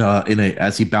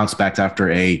 As he bounced back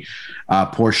after a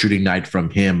poor shooting night from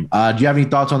him. Do you have any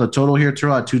thoughts on the total here,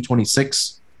 Terrell, at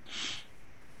 226?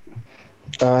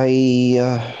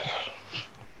 I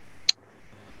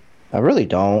really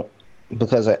don't,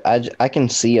 because I can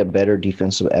see a better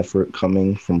defensive effort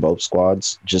coming from both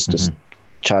squads just to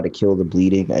try to kill the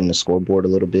bleeding and the scoreboard a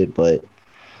little bit. But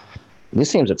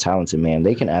these teams are talented, man.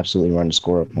 They can absolutely run the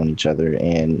score up on each other,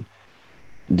 and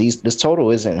this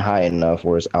total isn't high enough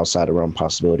or it's outside of realm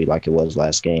possibility like it was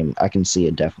last game. I can see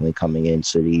it definitely coming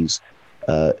into these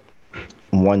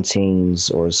 1 teams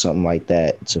or something like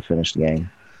that to finish the game.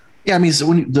 Yeah, I mean, so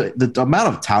when the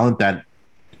amount of talent that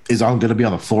is going to be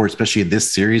on the floor, especially in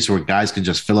this series where guys can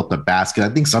just fill up the basket, I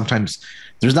think sometimes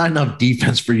there's not enough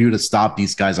defense for you to stop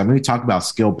these guys. I mean, we talk about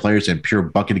skilled players and pure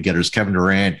bucket getters, Kevin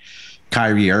Durant,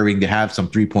 Kyrie Irving. They have some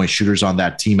 3-point shooters on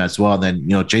that team as well. And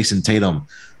then, Jason Tatum,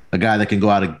 a guy that can go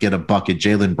out and get a bucket,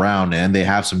 Jaylen Brown, and they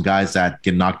have some guys that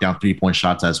can knock down 3-point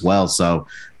shots as well. So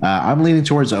I'm leaning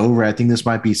towards over. I think this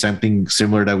might be something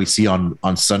similar that we see on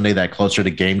Sunday, that closer to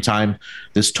game time,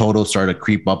 this total started to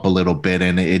creep up a little bit,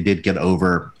 and it did get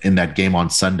over in that game on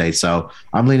Sunday. So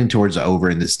I'm leaning towards over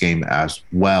in this game as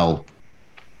well.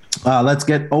 Let's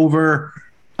get over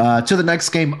to the next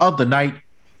game of the night.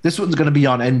 This one's going to be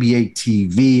on NBA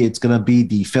TV. It's going to be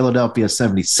the Philadelphia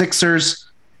 76ers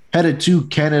headed to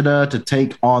Canada to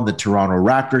take on the Toronto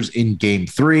Raptors in Game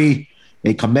 3.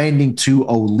 A commanding 2-0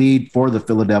 lead for the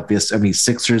Philadelphia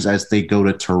 76ers as they go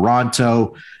to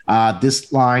Toronto.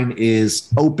 This line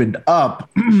is opened up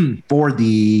for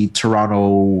the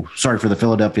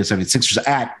Philadelphia 76ers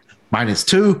at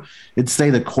 -2. It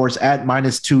stayed the course at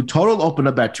 -2. Total opened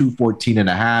up at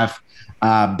 214.5.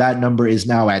 That number is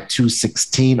now at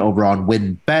 216 over on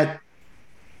WinBet.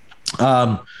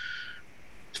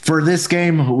 For this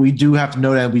game, we do have to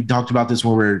know that we talked about this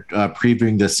when we were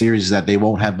previewing the series, that they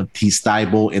won't have Matisse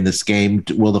Thybulle in this game.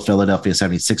 Will the Philadelphia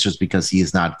 76ers, because he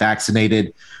is not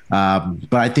vaccinated. But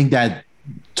I think that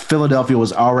Philadelphia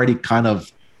was already kind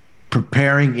of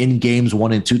preparing in games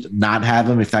 1 and 2 to not have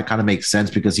him, if that kind of makes sense,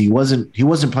 because he wasn't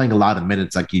playing a lot of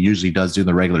minutes like he usually does during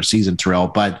the regular season, Terrell.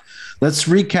 But let's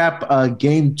recap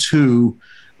game 2.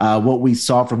 What we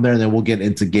saw from there, and then we'll get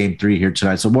into game 3 here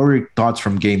tonight. So what were your thoughts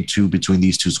from game 2 between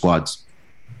these two squads?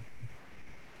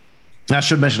 I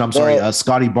should mention,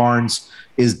 Scotty Barnes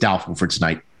is doubtful for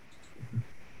tonight.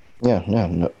 Yeah.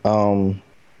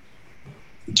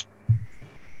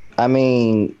 I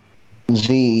mean,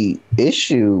 The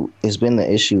issue has been the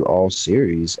issue all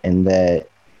series, and that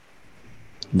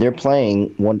they're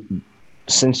playing one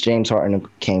since James Harden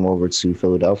came over to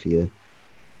Philadelphia.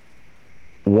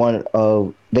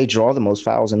 They draw the most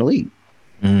fouls in the league.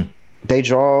 Mm. They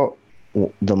draw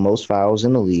the most fouls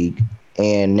in the league,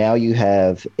 and now you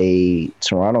have a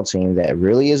Toronto team that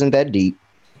really isn't that deep.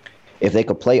 If they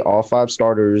could play all 5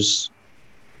 starters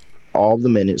all the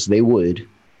minutes, they would.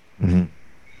 Mm-hmm.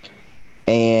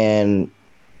 And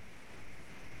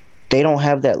they don't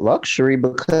have that luxury,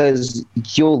 because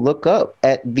you'll look up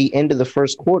at the end of the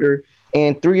first quarter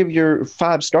and 3 of your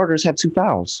 5 starters have 2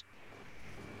 fouls,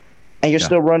 and you're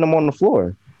still running them on the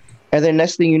floor. And then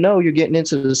next thing you know, you're getting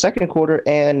into the second quarter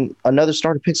and another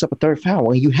starter picks up a 3rd foul.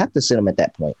 Well, you have to sit them at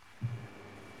that point.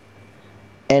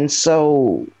 And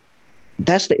so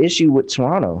that's the issue with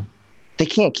Toronto. They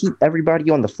can't keep everybody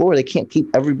on the floor. They can't keep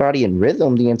everybody in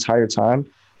rhythm the entire time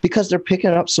because they're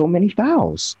picking up so many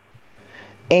fouls.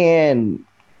 And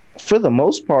for the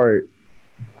most part,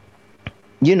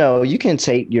 you can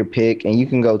take your pick and you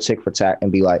can go tick for tack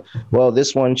and be like, well,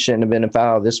 this one shouldn't have been a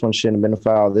foul. This one shouldn't have been a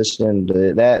foul. This shouldn't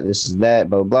have that. This is that,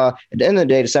 blah, blah. At the end of the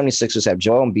day, the 76ers have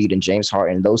Joel Embiid and James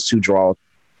Harden. And those two draw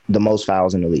the most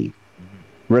fouls in the league,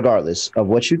 regardless of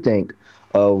what you think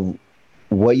of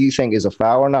what you think is a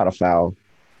foul or not a foul.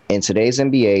 In today's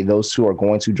NBA, those two are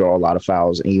going to draw a lot of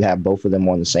fouls, and you have both of them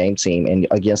on the same team and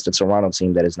against a Toronto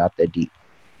team that is not that deep.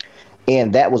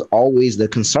 And that was always the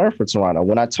concern for Toronto.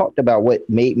 When I talked about what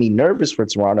made me nervous for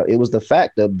Toronto, it was the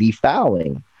fact of the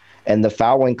fouling. And the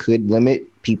fouling could limit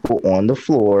people on the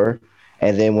floor.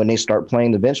 And then when they start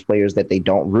playing the bench players that they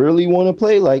don't really want to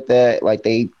play like that, like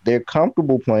they're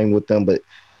comfortable playing with them. But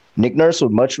Nick Nurse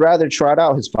would much rather trot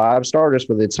out his 5 starters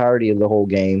for the entirety of the whole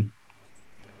game.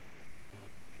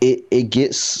 It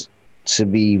gets to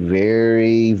be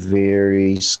very,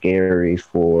 very scary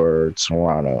for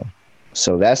Toronto.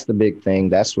 So that's the big thing.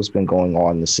 That's what's been going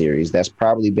on in the series. That's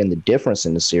probably been the difference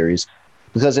in the series,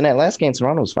 because in that last game,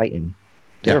 Toronto was fighting.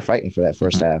 They were fighting for that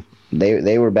first half.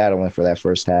 They were battling for that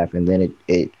first half, and then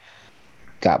it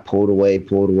got pulled away.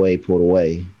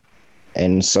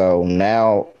 And so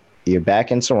now you're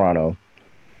back in Toronto.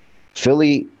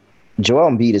 Philly,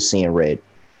 Joel Embiid is seeing red.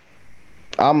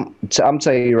 I'm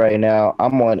telling you right now,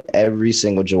 I'm on every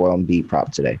single Joel Embiid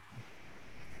prop today,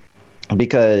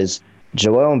 because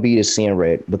Joel Embiid is seeing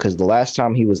red, because the last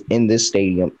time he was in this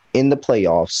stadium in the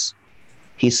playoffs,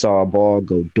 he saw a ball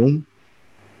go doom,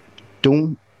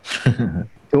 doom,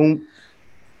 doom,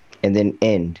 and then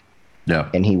end. Yeah.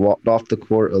 And he walked off the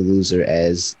court a loser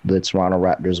as the Toronto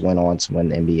Raptors went on to win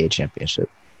the NBA championship.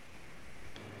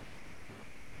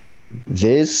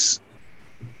 This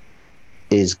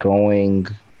is going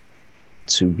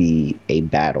to be a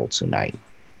battle tonight.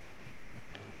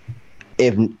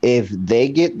 If they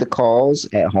get the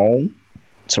calls at home,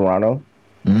 Toronto,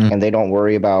 and they don't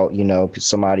worry about,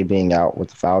 somebody being out with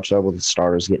the foul trouble, the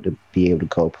starters get to be able to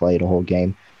co-play the whole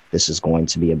game, this is going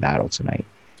to be a battle tonight.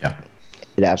 Yeah.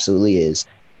 It absolutely is.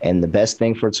 And the best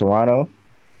thing for Toronto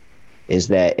is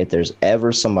that if there's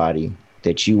ever somebody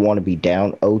that you want to be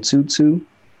down 0-2 to,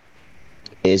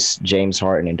 it's James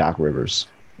Harden and Doc Rivers.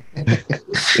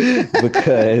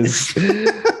 Because,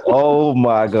 oh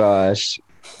my gosh.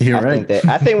 You're right.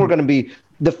 I think we're going to be,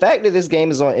 the fact that this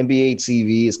game is on NBA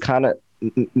TV is kind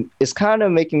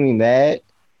of making me mad.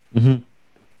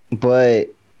 Mm-hmm. But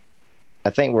I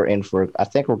think we're going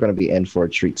to be in for a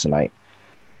treat tonight.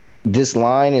 This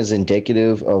line is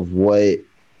indicative of what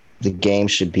the game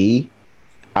should be.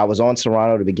 I was on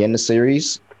Toronto to begin the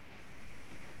series.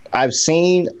 I've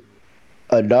seen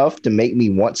enough to make me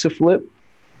want to flip.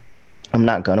 I'm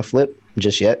not going to flip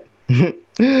just yet. Yeah.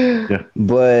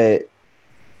 But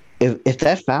if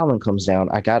that fouling comes down,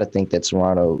 I got to think that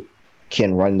Toronto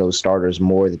can run those starters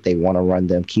more, that they want to run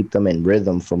them, keep them in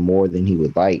rhythm for more than he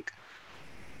would like.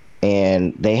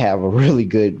 And they have a really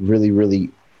good, really, really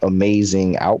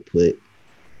amazing output.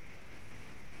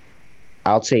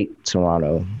 I'll take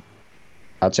Toronto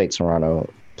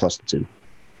plus the 2.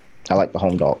 I like the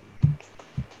home dog.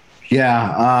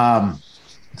 Yeah.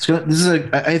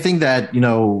 I think that,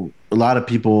 a lot of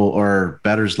people or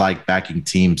bettors like backing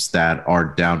teams that are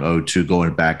down 0-2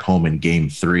 going back home in game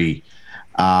 3.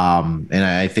 And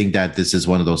I think that this is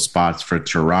one of those spots for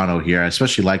Toronto here. I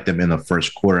especially like them in the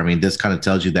first quarter. I mean, this kind of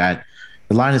tells you that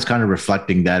the line is kind of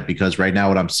reflecting that, because right now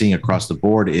what I'm seeing across the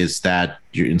board is that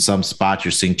in some spots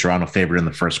you're seeing Toronto favored in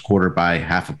the first quarter by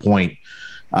half a point.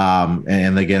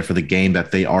 And again, for the game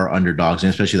that they are underdogs, and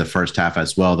especially the first half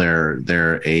as well,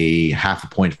 they're a half a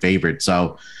point favorite.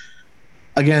 So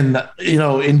again,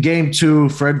 in game 2,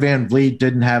 Fred VanVleet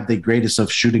didn't have the greatest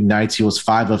of shooting nights. He was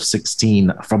 5 of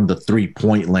 16 from the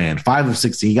 3-point land. 5 of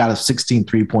 16. He got a 16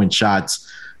 3-point shots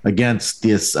against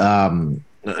this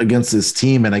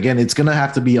team. And again, it's going to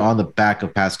have to be on the back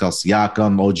of Pascal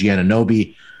Siakam, OG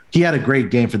Anunoby. He had a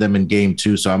great game for them in game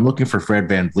 2. So I'm looking for Fred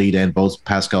VanVleet and both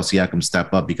Pascal Siakam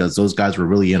step up, because those guys were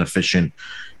really inefficient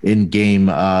in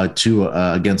game 2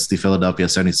 against the Philadelphia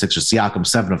 76ers. Siakam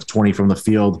 7 of 20 from the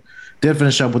field. Did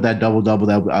finish up with that double-double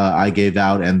that I gave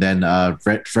out. And then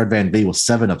Fred VanVleet was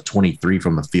 7 of 23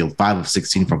 from the field, 5 of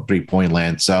 16 from 3-point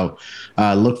land. So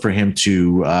look for him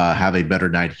to have a better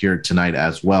night here tonight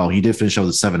as well. He did finish up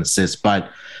with 7 assists, but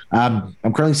I'm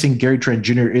currently seeing Gary Trent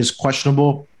Jr. is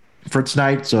questionable for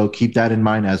tonight, so keep that in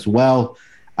mind as well.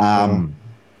 And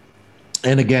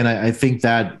again, I think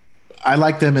that I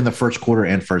like them in the first quarter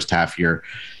and first half here.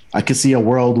 I could see a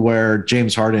world where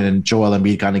James Harden and Joel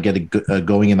Embiid kind of get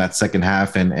going in that second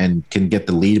half and can get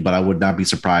the lead, but I would not be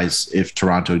surprised if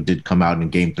Toronto did come out in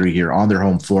game 3 here on their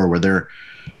home floor, where their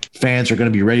fans are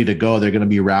going to be ready to go. They're going to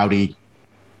be rowdy,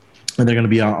 and they're going to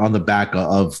be on the back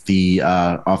of the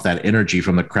off that energy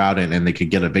from the crowd, and they could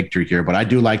get a victory here. But I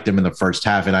do like them in the first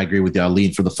half, and I agree with you. I'll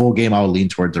lean for the full game. I'll lean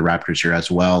towards the Raptors here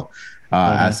as well,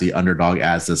 as the underdog,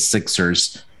 as the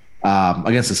Sixers.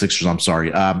 Against the Sixers, I'm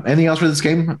sorry. Anything else for this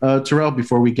game, Terrell,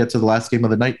 before we get to the last game of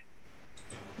the night?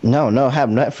 No, have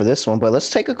nothing for this one, but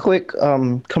let's take a quick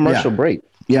commercial break.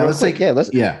 Yeah,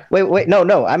 Wait.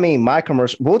 No. I mean, my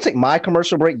commercial. We'll take my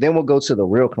commercial break, then we'll go to the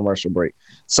real commercial break.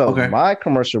 So my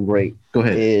commercial break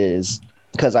is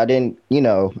because I didn't,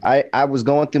 I was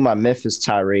going through my Memphis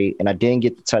tirade, and I didn't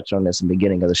get to touch on this in the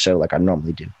beginning of the show like I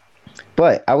normally do.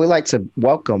 But I would like to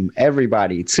welcome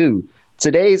everybody to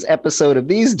today's episode of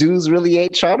These Dudes Really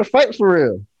Ain't Trying to Fight for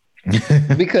Real.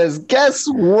 Because guess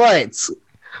what?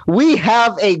 We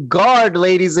have a guard,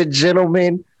 ladies and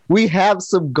gentlemen. We have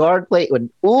some guard play.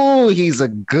 Ooh, he's a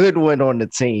good one on the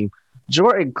team.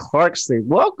 Jordan Clarkson,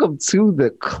 welcome to the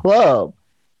club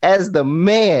as the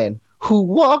man who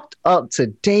walked up to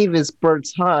Davis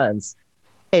Bertans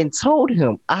and told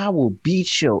him, I will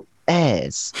beat your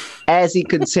ass, as he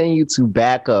continued to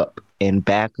back up and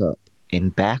back up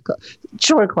and back up.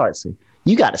 Jordan Clarkson,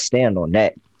 you got to stand on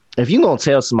that. If you're going to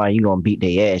tell somebody you're going to beat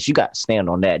their ass, you got to stand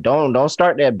on that. Don't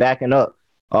start there backing up.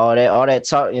 All that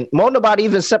talk. And won't nobody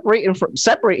even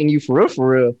separating you for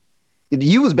real.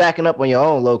 You was backing up on your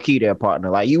own low key there, partner.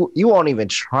 Like you weren't even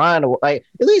trying to, like,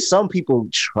 at least some people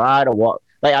try to walk.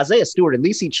 Like Isaiah Stewart, at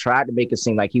least he tried to make it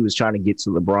seem like he was trying to get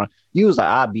to LeBron. You was like,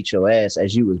 I'll beat your ass,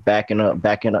 as you was backing up.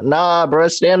 Nah, bro,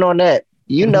 stand on that.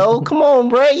 Come on,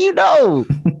 bro.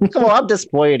 Come on, I'm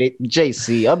disappointed,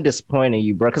 JC. I'm disappointed in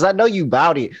you, bro, because I know you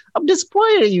about it. I'm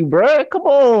disappointed in you, bro. Come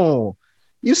on.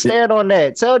 You stand on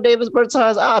that. Tell Davis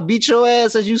Bertans, I'll beat your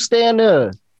ass as you stand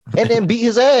there. And then beat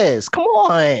his ass. Come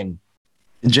on.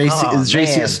 JC, is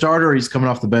JC a starter, or he's coming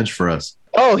off the bench for us?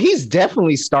 Oh, he's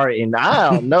definitely starting.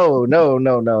 I don't know.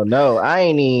 No. I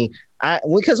ain't even.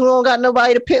 Because we don't got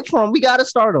nobody to pick from. We got to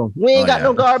start him. We ain't got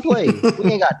no guard play.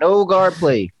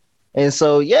 And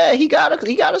so, yeah, he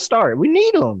gotta start. We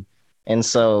need him. And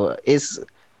so it's,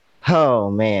 oh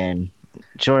man,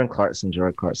 Jordan Clarkson.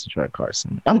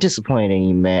 I'm disappointed in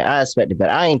you, man. I expected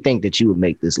better. I didn't think that you would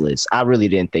make this list. I really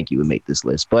didn't think you would make this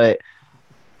list. But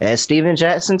as Steven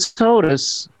Jackson told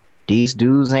us, these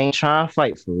dudes ain't trying to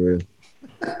fight for real.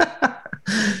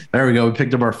 There we go. We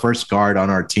picked up our first guard on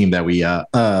our team that we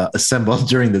assembled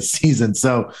during the season.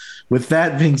 So with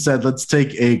that being said, let's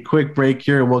take a quick break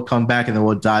here. We'll come back and then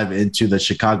we'll dive into the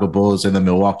Chicago Bulls and the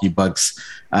Milwaukee Bucks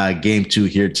game 2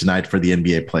 here tonight for the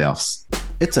NBA playoffs.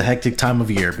 It's a hectic time of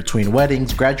year. Between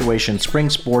weddings, graduation, spring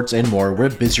sports, and more,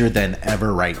 we're busier than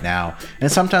ever right now.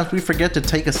 And sometimes we forget to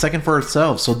take a second for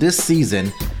ourselves. So this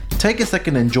season, take a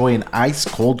second and enjoy an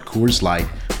ice-cold Coors Light,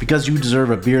 because you deserve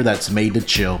a beer that's made to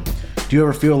chill. Do you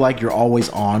ever feel like you're always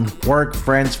on? Work,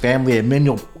 friends, family, a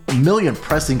million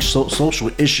pressing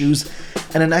social issues,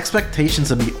 and an expectation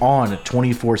to be on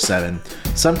 24/7.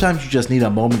 Sometimes you just need a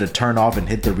moment to turn off and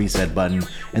hit the reset button,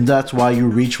 and that's why you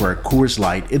reach for a Coors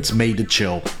Light. It's made to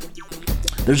chill.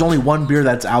 There's only one beer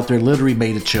that's out there literally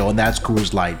made to chill, and that's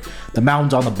Coors Light. The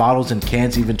mountains on the bottles and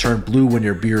cans even turn blue when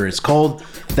your beer is cold.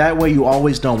 That way you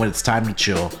always know when it's time to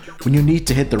chill. When you need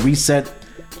to hit the reset,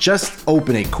 just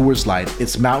open a Coors Light.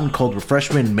 It's mountain cold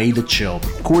refreshment made to chill.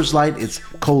 Coors Light is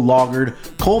cold lagered,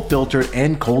 cold filtered,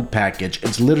 and cold packaged.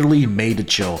 It's literally made to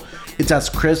chill. It's as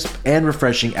crisp and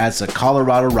refreshing as the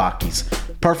Colorado Rockies.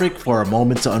 Perfect for a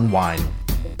moment to unwind.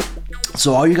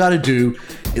 So all you gotta do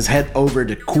is head over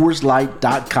to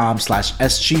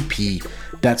CoorsLight.com/SGP.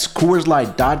 That's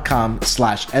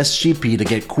CoorsLight.com/SGP to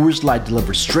get Coors Light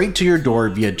delivered straight to your door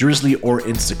via Drizzly or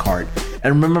Instacart.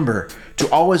 And remember to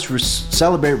always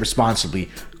celebrate responsibly.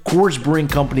 Coors Brewing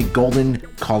Company, Golden,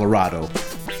 Colorado.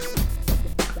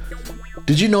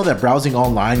 Did you know that browsing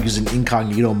online using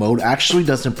incognito mode actually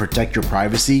doesn't protect your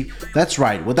privacy? That's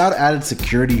right, without added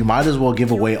security, you might as well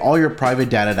give away all your private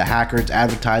data to hackers,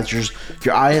 advertisers,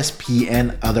 your ISP,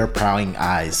 and other prying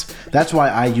eyes. That's why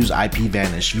I use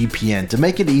IPVanish VPN to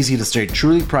make it easy to stay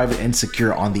truly private and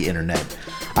secure on the internet.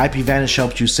 IPVanish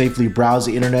helps you safely browse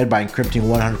the internet by encrypting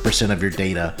 100% of your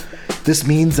data. This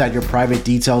means that your private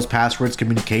details, passwords,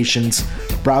 communications,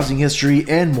 browsing history,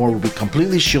 and more will be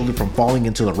completely shielded from falling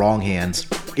into the wrong hands.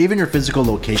 Even your physical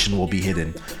location will be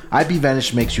hidden.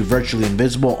 IPVanish makes you virtually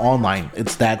invisible online.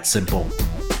 It's that simple.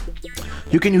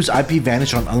 You can use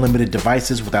IPVanish on unlimited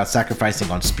devices without sacrificing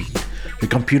on speed. Your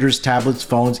computers, tablets,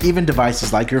 phones, even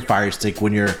devices like your Fire Stick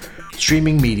when you're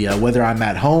streaming media, whether I'm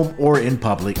at home or in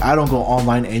public. I don't go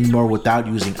online anymore without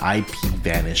using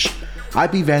IPVanish.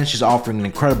 IPVanish is offering an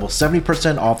incredible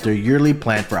 70% off their yearly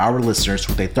plan for our listeners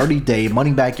with a 30-day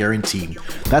money-back guarantee.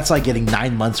 That's like getting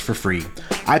 9 months for free.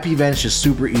 IPVanish is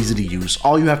super easy to use.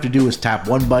 All you have to do is tap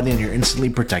one button and you're instantly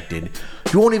protected.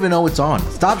 You won't even know it's on.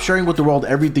 Stop sharing with the world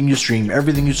everything you stream,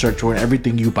 everything you search for, and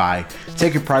everything you buy.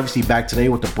 Take your privacy back today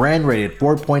with the brand rated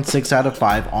 4.6 out of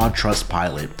 5 on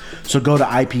Trustpilot. So go to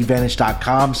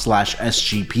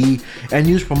IPVanish.com/SGP and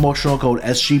use promotional code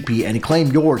SGP and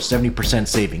claim your 70%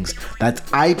 savings. That's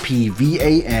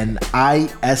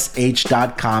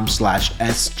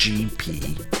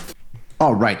IPVanish.com/SGP.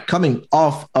 All right, coming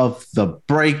off of the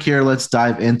break here, let's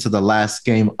dive into the last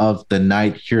game of the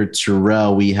night here,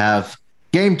 Terrell. We have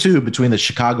Game 2 between the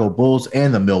Chicago Bulls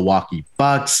and the Milwaukee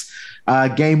Bucks.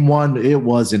 Game 1, it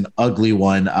was an ugly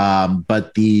one,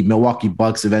 but the Milwaukee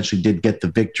Bucks eventually did get the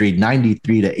victory,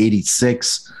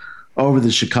 93-86 over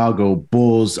the Chicago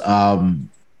Bulls.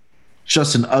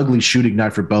 Just an ugly shooting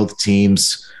night for both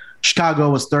teams. Chicago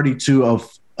was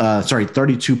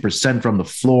 32% from the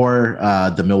floor.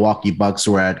 The Milwaukee Bucks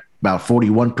were at about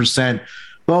 41%.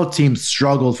 Both teams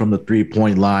struggled from the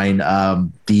three-point line.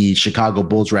 The Chicago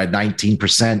Bulls were at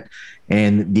 19%,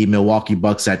 and the Milwaukee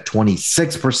Bucks at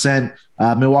 26%.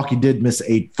 Milwaukee did miss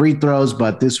 8 free throws,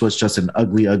 but this was just an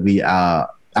ugly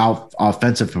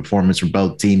offensive performance from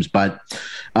both teams. But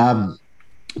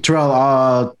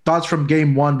Terrell, thoughts from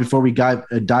Game 1 before we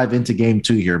dive into Game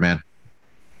 2 here, man?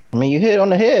 I mean, you hit it on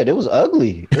the head. It was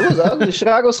ugly.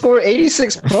 Chicago scored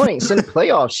 86 points in the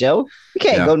playoffs, yo. You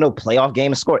can't go no playoff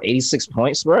game and score 86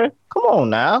 points, bro. Come on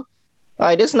now. All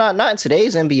right, it's not in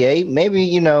today's NBA.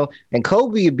 Maybe, and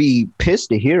Kobe would be pissed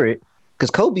to hear it because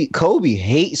Kobe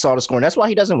hates all the scoring. That's why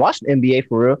he doesn't watch the NBA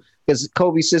for real, because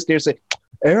Kobe sits there and says,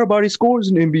 everybody scores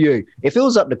in the NBA. If it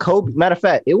was up to Kobe, matter of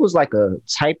fact, it was like a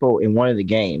typo in one of the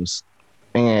games.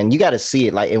 And you got to see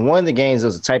it. Like in one of the games, there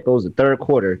was a typo. It was the third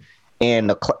quarter.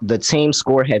 And the team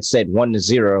score had said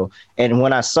 1-0. And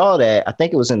when I saw that, I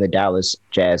think it was in the Dallas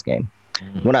Jazz game.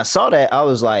 Mm-hmm. When I saw that, I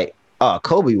was like, oh,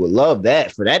 Kobe would love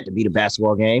that for that to be the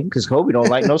basketball game because Kobe don't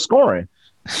like no scoring.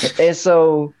 And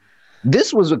so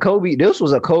this was a Kobe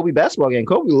basketball game.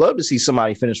 Kobe would love to see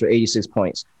somebody finish with 86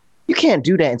 points. You can't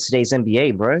do that in today's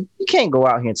NBA, bro. You can't go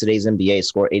out here in today's NBA,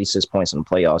 score 86 points in the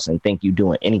playoffs and think you're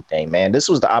doing anything, man. This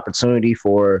was the opportunity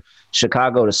for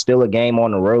Chicago to steal a game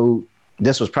on the road.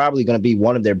 This was probably going to be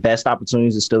one of their best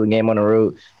opportunities to steal a game on the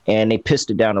road, and they pissed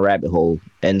it down the rabbit hole.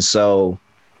 And so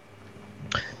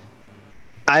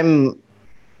I'm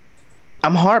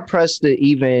hard pressed to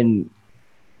even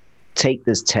take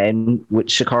this 10 with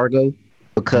Chicago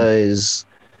because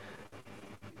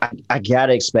I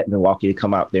gotta expect Milwaukee to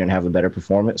come out there and have a better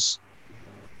performance.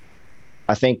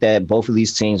 I think that both of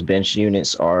these teams' bench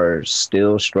units are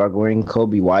still struggling.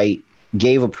 Kobe White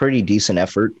gave a pretty decent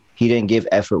effort. He didn't give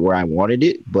effort where I wanted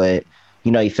it, but,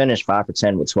 he finished 5 for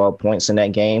 10 with 12 points in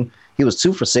that game. He was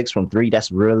 2 for 6 from 3.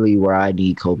 That's really where I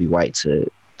need Kobe White to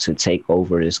take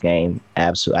over this game.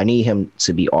 Absolutely. I need him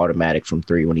to be automatic from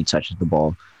 3 when he touches the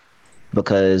ball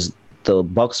because the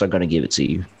Bucks are going to give it to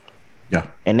you. Yeah.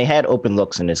 And they had open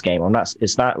looks in this game.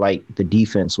 It's not like the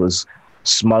defense was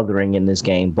smothering in this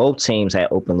game. Both teams had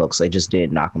open looks. They just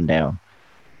did knock them down.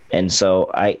 And so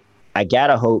I got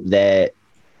to hope that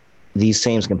these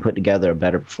teams can put together a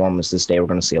better performance this day. We're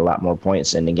going to see a lot more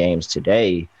points in the games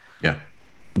today. Yeah.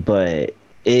 But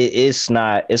it's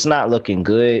not looking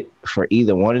good for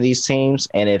either one of these teams.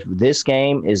 And if this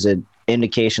game is an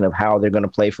indication of how they're going to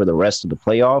play for the rest of the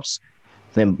playoffs,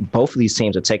 then both of these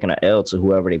teams are taking an L to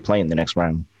whoever they play in the next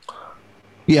round.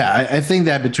 Yeah, I think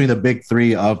that between the big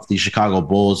three of the Chicago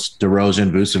Bulls,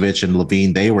 DeRozan, Vucevic, and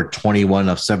LaVine, they were 21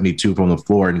 of 72 from the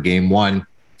floor in Game 1.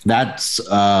 That's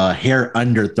hair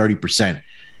under 30%.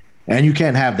 And you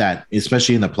can't have that,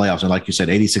 especially in the playoffs. And like you said,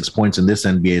 86 points in this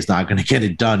NBA is not going to get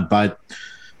it done. But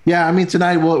yeah, I mean,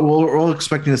 tonight we're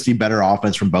expecting to see better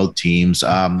offense from both teams.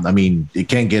 I mean, it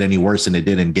can't get any worse than it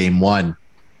did in game one.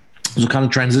 So kind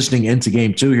of transitioning into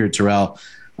game two here, Terrell.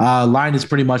 Line is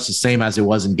pretty much the same as it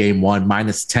was in game one,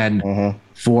 -10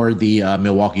 for the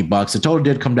Milwaukee Bucks. The total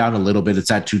did come down a little bit.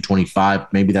 It's at 225.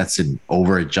 Maybe that's an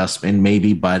over adjustment,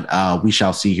 maybe, but we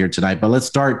shall see here tonight. But let's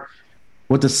start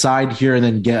with the side here and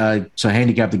then get to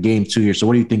handicap the game two here. So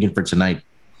what are you thinking for tonight?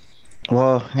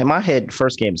 Well, in my head,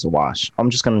 first game is a wash. I'm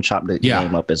just going to chop the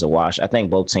game up as a wash. I think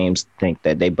both teams think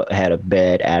that they had a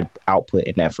bad output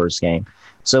in that first game.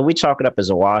 So we chalk it up as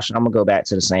a wash. I'm going to go back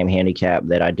to the same handicap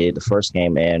that I did the first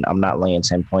game, and I'm not laying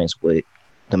 10 points with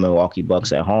the Milwaukee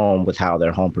Bucks at home with how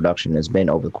their home production has been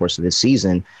over the course of this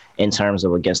season in terms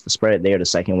of against the spread. They're the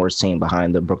second worst team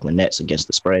behind the Brooklyn Nets against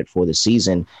the spread for the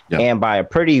season, and by a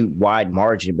pretty wide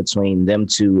margin between them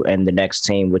two and the next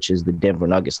team, which is the Denver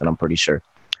Nuggets, that I'm pretty sure.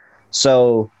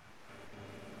 So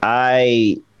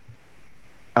I'm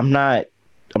not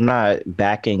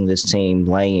backing this team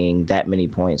laying that many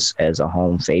points as a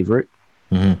home favorite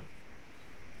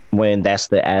when that's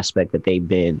the aspect that they've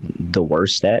been the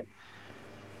worst at.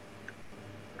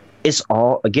 It's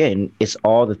all the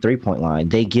 3-point line.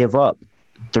 They give up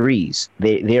threes.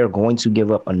 They are going to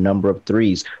give up a number of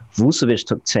threes. Vucevic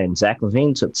took 10. Zach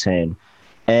LaVine took 10.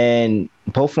 And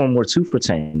both of them were 2 for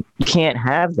 10. You can't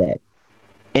have that.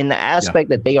 In the aspect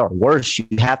that they are worse, you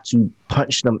have to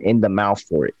punch them in the mouth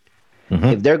for it.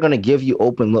 If they're going to give you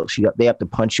open looks, they have to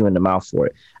punch you in the mouth for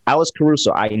it. Alex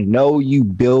Caruso, I know you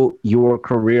built your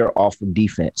career off of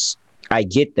defense. I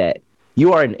get that.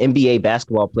 You are an NBA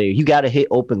basketball player. You got to hit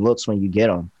open looks when you get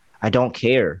them. I don't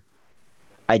care.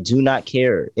 I do not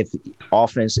care if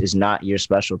offense is not your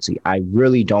specialty. I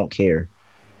really don't care.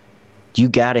 You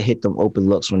got to hit them open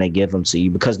looks when they give them to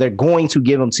you because they're going to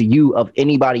give them to you of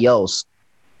anybody else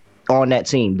on that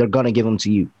team. They're going to give them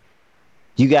to you.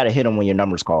 You got to hit them when your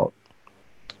number's called.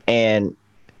 And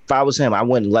if I was him, I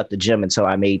wouldn't let the gym until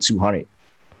I made 200.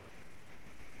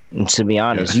 And to be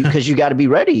honest, because you got to be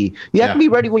ready. You have to be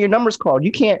ready when your number's called.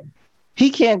 He can't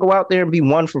go out there and be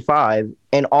 1 for 5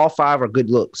 and all 5 are good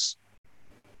looks.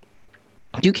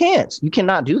 You can't. You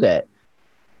cannot do that.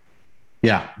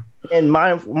 Yeah. And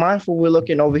mindful, we're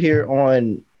looking over here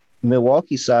on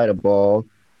Milwaukee side of ball,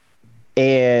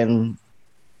 and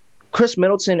Chris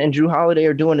Middleton and Drew Holiday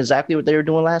are doing exactly what they were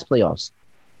doing last playoffs.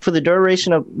 For the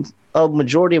duration of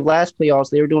majority of last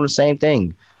playoffs, they were doing the same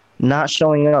thing, not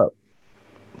showing up.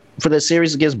 For the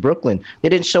series against Brooklyn, they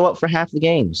didn't show up for half the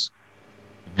games.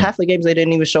 Half the games, they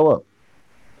didn't even show up.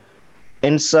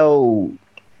 And so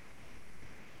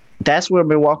that's where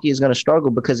Milwaukee is going to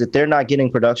struggle because if they're not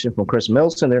getting production from Chris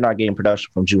Middleton, they're not getting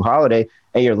production from Drew Holiday,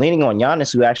 and you're leaning on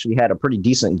Giannis, who actually had a pretty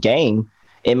decent game.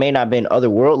 It may not have been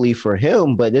otherworldly for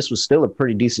him, but this was still a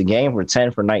pretty decent game for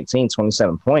 10 for 19,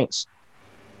 27 points.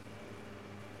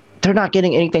 They're not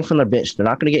getting anything from their bench. They're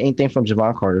not going to get anything from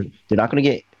Javon Carter. They're not going to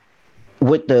get,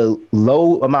 with the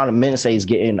low amount of minutes that he's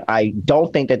getting, I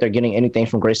don't think that they're getting anything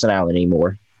from Grayson Allen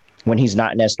anymore when he's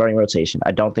not in that starting rotation.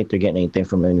 I don't think they're getting anything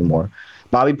from him anymore.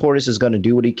 Bobby Portis is going to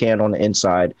do what he can on the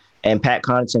inside, and Pat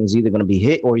Connaughton is either going to be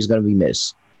hit or he's going to be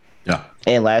missed. Yeah.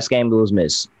 And last game, it was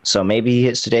missed. So maybe he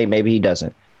hits today, maybe he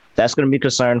doesn't. That's going to be a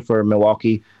concern for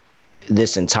Milwaukee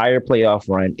this entire playoff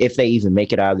run, if they even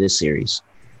make it out of this series.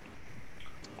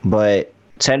 But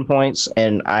 10 points,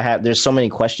 and there's so many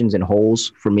questions and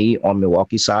holes for me on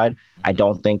Milwaukee's side. I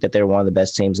don't think that they're one of the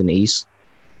best teams in the East.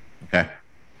 Okay.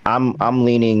 I'm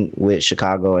leaning with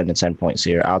Chicago and the 10 points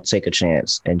here. I'll take a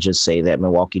chance and just say that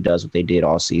Milwaukee does what they did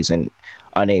all season,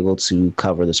 unable to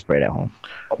cover the spread at home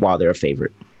while they're a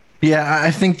favorite. Yeah, I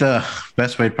think the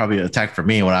best way to probably attack for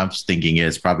me, what I'm thinking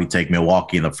is probably take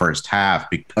Milwaukee in the first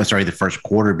the first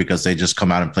quarter, because they just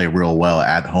come out and play real well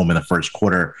at home in the first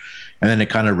quarter. And then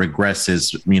it kind of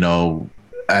regresses,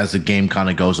 as the game kind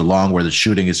of goes along, where the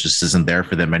shooting just isn't there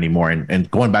for them anymore.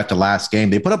 And going back to last game,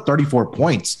 they put up 34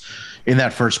 points in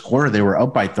that first quarter. They were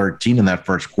up by 13 in that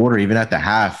first quarter. Even at the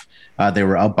half, they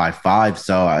were up by 5.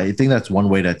 So I think that's one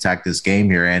way to attack this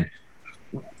game here. And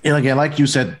again, like you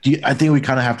said, I think we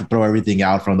kind of have to throw everything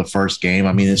out from the first game.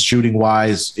 I mean, it's shooting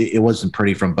wise, it wasn't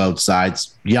pretty from both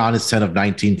sides. Giannis 10 of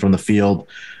 19 from the field.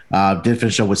 Did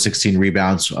finish up with 16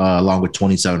 rebounds, along with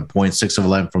 27 points, 6 of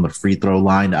 11 from the free throw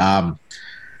line. I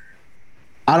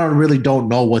don't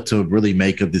know what to really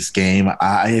make of this game.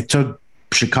 It took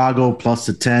Chicago plus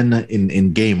the 10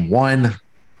 in game one.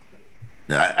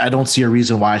 I don't see a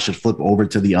reason why I should flip over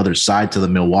to the other side, to the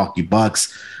Milwaukee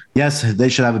Bucks. Yes, they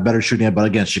should have a better shooting night, but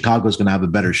again, Chicago's going to have a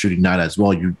better shooting night as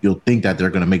well. You'll think that they're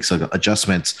going to make some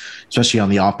adjustments, especially on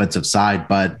the offensive side.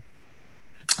 But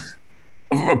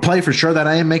a play for sure that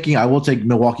I am making, I will take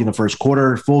Milwaukee in the first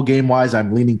quarter. Full game wise,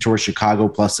 I'm leaning towards Chicago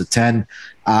plus the 10.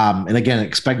 And again,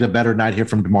 expect a better night here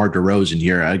from DeMar DeRozan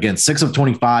here. Again, 6 of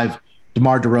 25.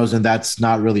 DeMar DeRozan, that's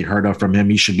not really heard of from him.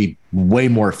 He should be way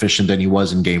more efficient than he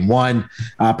was in game one.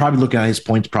 Probably looking at his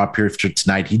points prop here for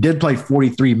tonight. He did play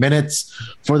 43 minutes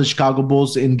for the Chicago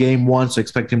Bulls in game one, so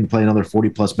expect him to play another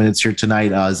 40-plus minutes here tonight.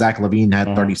 Zach LaVine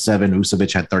had 37.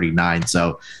 Vucevic had 39.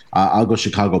 So I'll go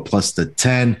Chicago plus the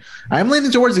 10. I'm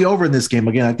leaning towards the over in this game.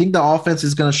 Again, I think the offense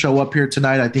is going to show up here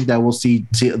tonight. I think that we'll see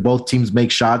both teams make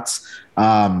shots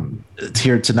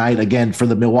here tonight. Again, for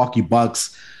the Milwaukee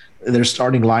Bucks, their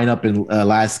starting lineup in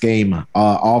last game,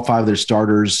 all 5 of their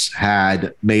starters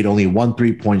had made only 1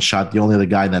 3-point shot. The only other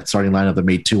guy in that starting lineup that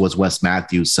made 2 was Wes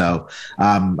Matthews. So,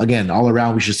 again, all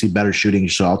around, we should see better shooting.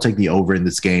 So I'll take the over in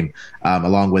this game,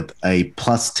 along with a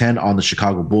plus 10 on the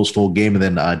Chicago Bulls full game, and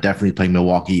then definitely playing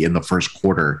Milwaukee in the first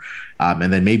quarter.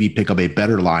 And then maybe pick up a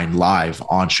better line live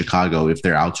on Chicago if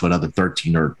they're out to another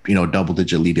 13 or,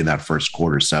 double-digit lead in that first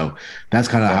quarter. So that's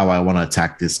kind of how I want to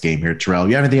attack this game here. Terrell,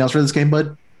 you have anything else for this game,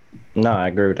 bud? No, I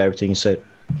agree with everything you said.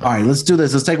 All right, let's do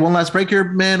this. Let's take one last break here,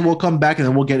 man. We'll come back and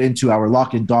then we'll get into our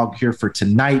lock and dog here for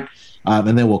tonight.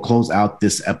 And then we'll close out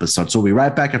this episode. So we'll be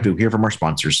right back after we hear from our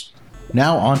sponsors.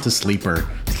 Now on to Sleeper.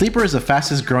 Sleeper is the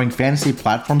fastest growing fantasy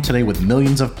platform today with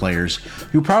millions of players.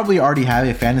 You probably already have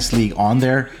a fantasy league on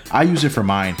there. I use it for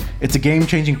mine. It's a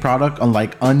game-changing product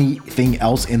unlike anything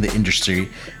else in the industry.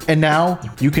 And now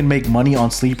you can make money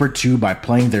on Sleeper too by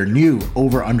playing their new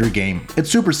over-under game. It's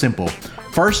super simple.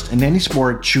 First, in any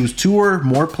sport, choose 2 or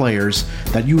more players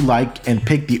that you like and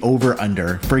pick the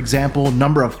over-under. For example,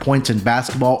 number of points in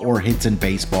basketball or hits in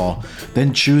baseball.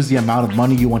 Then choose the amount of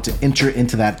money you want to enter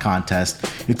into that contest.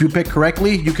 If you pick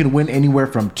correctly, you can win anywhere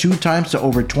from 2 times to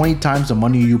over 20 times the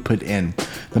money you put in.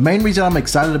 The main reason I'm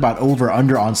excited about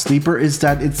over-under on Sleeper is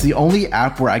that it's the only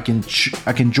app where I can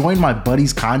join my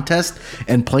buddies' contest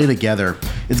and play together.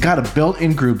 It's got a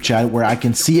built-in group chat where I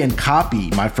can see and copy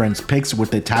my friends' picks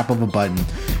with the tap of a button.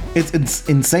 It's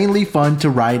insanely fun to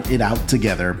ride it out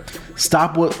together.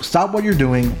 Stop what you're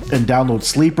doing and download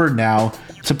Sleeper now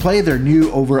to play their new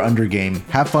over-under game.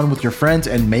 Have fun with your friends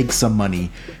and make some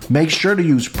money. Make sure to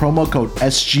use promo code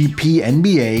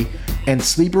SGPNBA and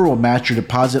Sleeper will match your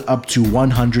deposit up to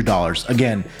 $100.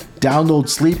 Again, download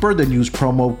Sleeper, then use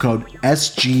promo code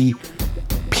SGPNBA.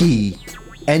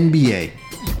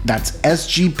 That's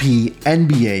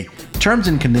SGPNBA. Terms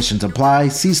and conditions apply.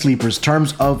 See Sleeper's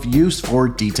terms of use for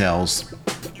details.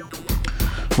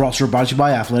 We're also brought to you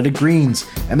by Athletic Greens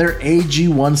and their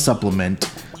AG1 supplement.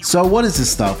 So what is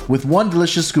this stuff? With 1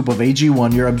 delicious scoop of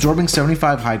AG1, you're absorbing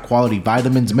 75 high-quality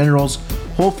vitamins, minerals,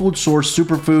 whole food source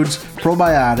superfoods,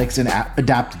 probiotics, and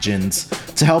adaptogens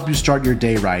to help you start your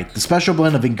day right. The special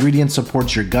blend of ingredients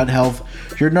supports your gut health,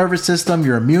 your nervous system,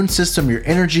 your immune system, your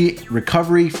energy,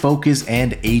 recovery, focus,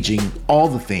 and aging, all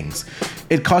the things.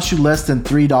 It costs you less than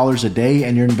 $3 a day,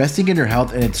 and you're investing in your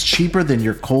health, and it's cheaper than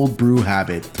your cold brew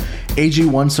habit.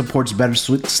 AG1 supports better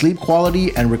sleep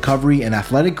quality and recovery, and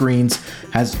Athletic Greens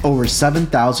has over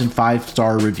 7,000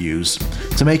 5-star reviews.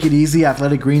 To make it easy,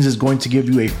 Athletic Greens is going to give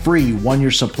you a free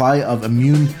 1-year supply of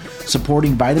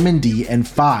immune-supporting vitamin D and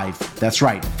 5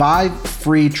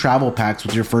 free travel packs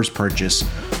with your first purchase.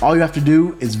 All you have to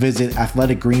do is visit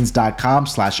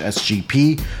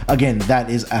athleticgreens.com/SGP. Again,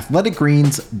 that is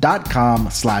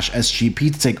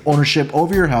athleticgreens.com/SGP to take ownership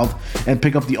over your health and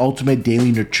pick up the ultimate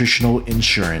daily nutritional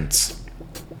insurance.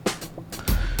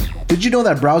 Did you know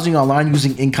that browsing online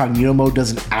using incognito mode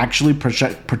doesn't actually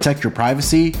protect your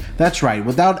privacy? That's right,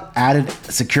 without added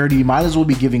security, you might as well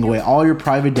be giving away all your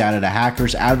private data to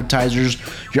hackers, advertisers,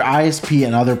 your ISP,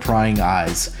 and other prying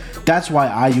eyes. That's why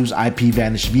I use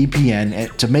IPVanish VPN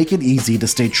to make it easy to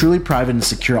stay truly private and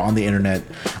secure on the internet.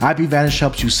 IPVanish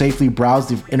helps you safely browse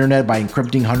the internet by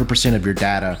encrypting 100% of your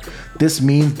data. This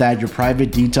means that your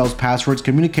private details, passwords,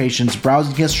 communications,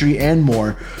 browsing history, and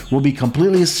more will be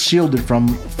completely shielded from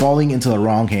falling into the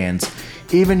wrong hands.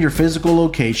 Even your physical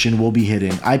location will be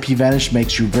hidden. IPVanish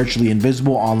makes you virtually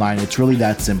invisible online. It's really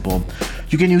that simple.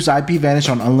 You can use IPVanish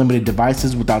on unlimited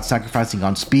devices without sacrificing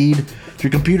on speed. Your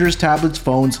computers, tablets,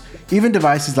 phones, even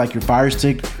devices like your Fire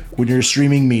Stick when you're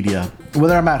streaming media.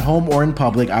 Whether I'm at home or in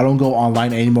public, I don't go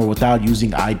online anymore without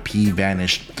using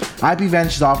IPVanish.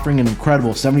 IPVanish is offering an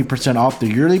incredible 70% off the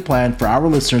yearly plan for our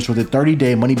listeners with a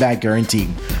 30-day money-back guarantee.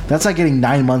 That's like getting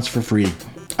 9 months for free.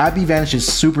 IPVanish is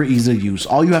super easy to use.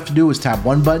 All you have to do is tap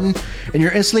one button and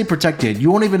you're instantly protected.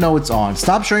 You won't even know it's on.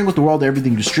 Stop sharing with the world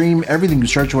everything you stream, everything you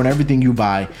search for, and everything you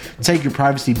buy. Take your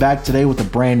privacy back today with a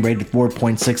brand rated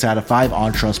 4.6 out of 5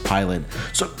 on Trustpilot.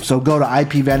 So go to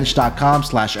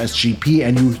ipvanish.com/SGP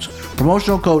and use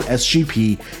promotional code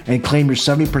SGP and claim your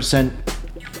 70%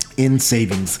 in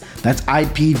savings. That's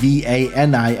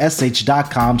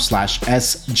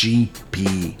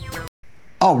ipvanish.com/SGP.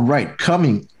 All right,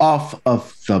 coming off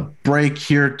of the break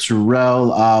here,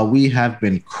 Terrell, we have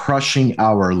been crushing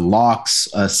our locks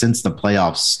since the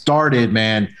playoffs started,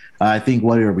 man. I think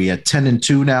what are we at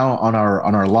 10-2 now on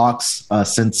our locks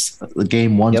since the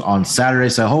game one on Saturday.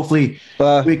 So hopefully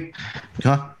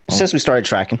since we started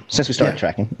tracking.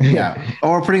 Yeah.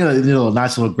 Or we're putting a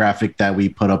nice little graphic that we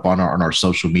put up on our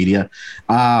social media.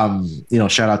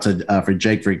 Shout out to for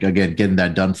Jake for again getting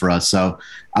that done for us. So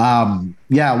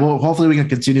well, hopefully we can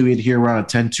continue it here. We're on a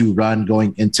 10-2 run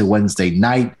going into Wednesday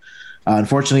night.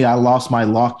 Unfortunately, I lost my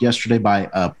lock yesterday by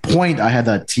a point. I had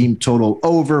the team total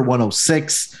over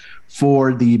 106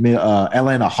 for the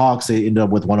Atlanta Hawks. They ended up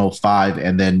with 105,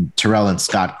 and then Terrell and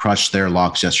Scott crushed their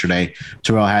locks yesterday.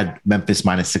 Terrell had Memphis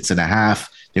minus 6.5.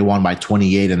 They won by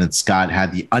 28, and then Scott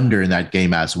had the under in that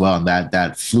game as well, and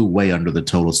that flew way under the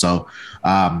total. So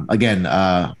we'll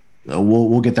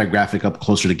get that graphic up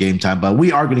closer to game time, but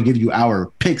we are going to give you our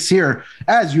picks here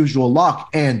as usual, lock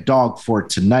and dog for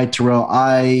tonight. Terrell,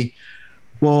 I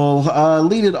will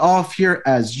lead it off here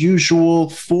as usual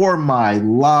for my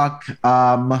lock.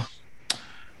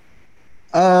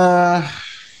 A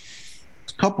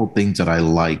couple things that I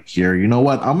like here. You know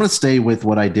what? I'm going to stay with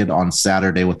what I did on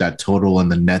Saturday with that total in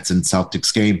the Nets and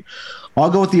Celtics game. I'll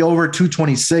go with the over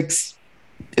 226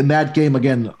 in that game.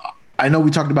 Again, I know we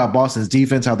talked about Boston's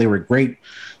defense, how they were great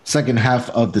second half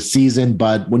of the season,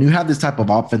 but when you have this type of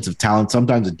offensive talent,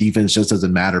 sometimes the defense just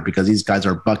doesn't matter because these guys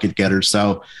are bucket getters.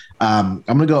 So I'm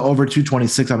going to go over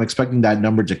 226. I'm expecting that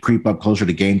number to creep up closer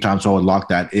to game time, so I would lock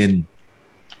that in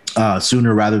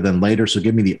sooner rather than later. So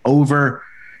give me the over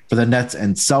for the Nets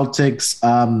and Celtics.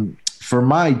 For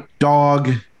my dog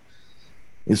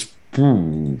is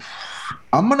I'm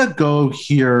going to go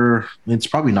here. It's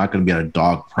probably not going to be at a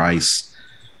dog price.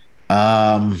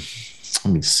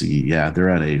 Let me see. Yeah, they're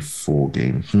at a full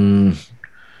game.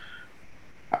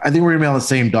 I think we're going to be on the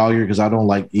same dog here because I don't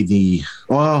like the –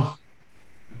 well,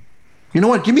 you know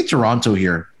what? Give me Toronto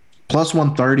here. Plus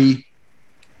 130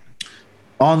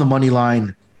 on the money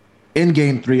line in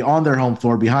game 3 on their home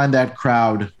floor behind that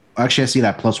crowd. Actually, I see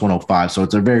that plus 105, so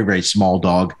it's a very, very small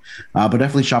dog. But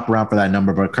definitely shop around for that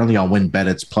number. But currently on WinBet,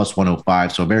 it's plus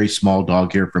 105, so a very small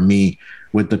dog here for me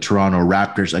with the Toronto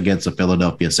Raptors against the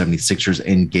Philadelphia 76ers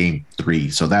in game 3.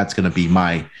 So that's going to be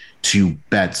my 2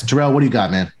 bets. Terrell, what do you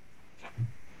got, man?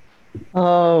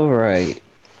 All right.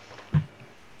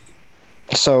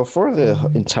 So for the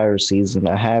entire season,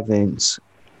 I haven't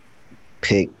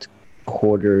picked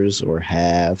quarters or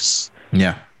halves.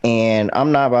 Yeah. And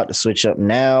I'm not about to switch up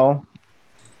now,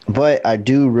 but I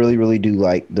do really do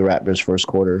like the Raptors first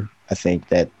quarter. I think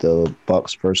that the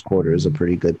Bucks first quarter is a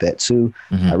pretty good bet too.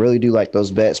 Mm-hmm. I really do like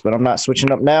those bets, but I'm not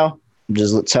switching up now. I'm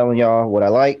just telling y'all what I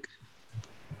like.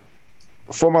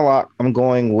 For my lock, I'm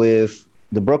going with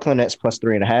the Brooklyn Nets plus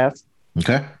 3.5.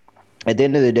 Okay. At the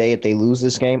end of the day, if they lose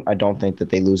this game, I don't think that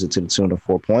they lose it to the tune of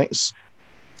 4 points.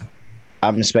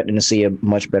 I'm expecting to see a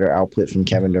much better output from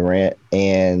Kevin Durant,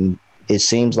 and it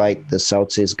seems like the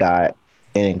Celtics got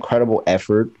an incredible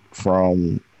effort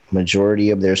from majority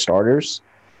of their starters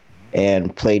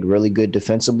and played really good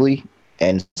defensively,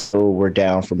 and so we're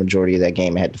down for majority of that game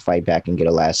and had to fight back and get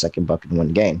a last-second bucket and win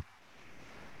the game.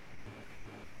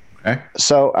 Okay.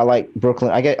 So I like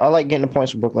Brooklyn. I like getting the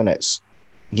points for Brooklyn Nets.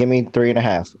 Give me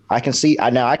 3.5.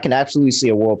 I can absolutely see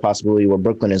a world possibility where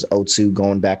Brooklyn is 0-2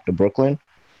 going back to Brooklyn,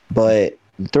 but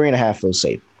 3.5 feels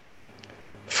safe.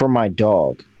 For my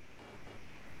dog,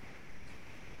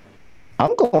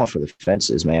 I'm going for the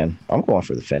fences, man. I'm going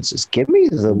for the fences. Give me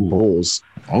the Bulls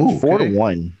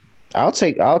 4-1. I'll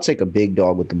take a big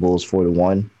dog with the Bulls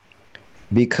 4-1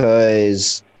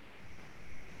 because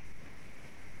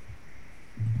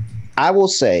I will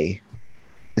say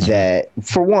that,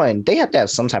 for one, they have to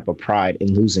have some type of pride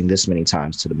in losing this many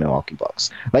times to the Milwaukee Bucks.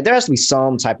 Like, there has to be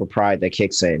some type of pride that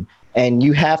kicks in, and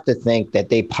you have to think that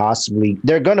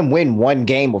they're going to win one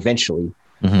game eventually.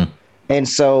 Mm-hmm. And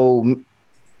so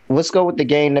let's go with the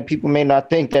game that people may not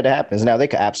think that happens. Now, they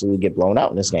could absolutely get blown out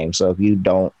in this game. So if you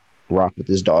don't rock with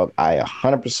this dog, I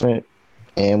 100%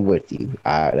 am with you.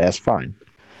 That's fine.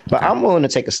 But I'm willing to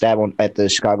take a stab at the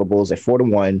Chicago Bulls at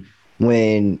 4-1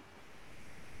 when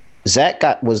Zach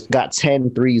got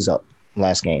 10 threes up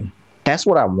last game. That's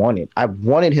what I wanted. I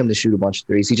wanted him to shoot a bunch of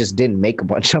threes. He just didn't make a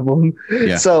bunch of them.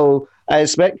 Yeah. So I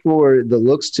expect for the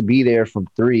looks to be there from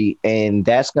three, and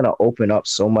that's going to open up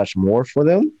so much more for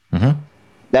them. Mm-hmm.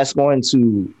 That's going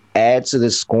to add to the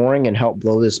scoring and help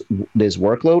blow this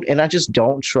workload. And I just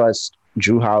don't trust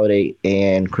Jrue Holiday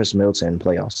and Chris Middleton in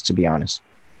playoffs, to be honest.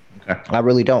 Okay. I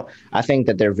really don't. I think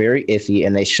that they're very iffy,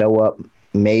 and they show up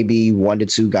maybe one to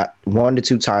two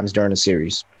times during the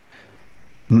series,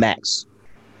 max.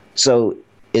 So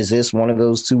is this one of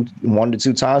those 1 to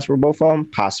 2 times for both of them?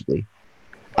 Possibly.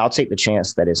 I'll take the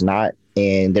chance that it's not,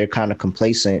 and they're kind of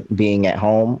complacent being at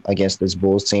home against this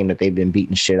Bulls team that they've been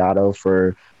beating shit out of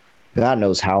for God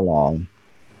knows how long.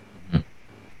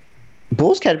 Mm-hmm.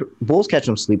 Bulls catch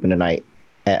them sleeping tonight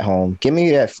at home. Give me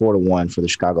that 4-1 for the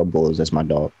Chicago Bulls. That's my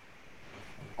dog.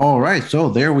 All right, so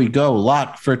there we go.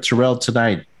 Lock for Terrell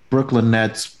tonight. Brooklyn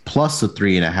Nets plus the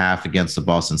 3.5 against the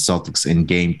Boston Celtics in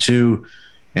Game 2.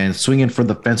 And swinging for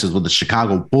the fences with the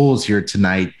Chicago Bulls here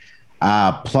tonight,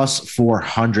 plus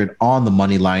 400 on the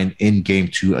money line in Game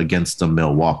 2 against the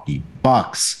Milwaukee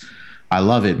Bucks. I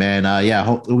love it, man.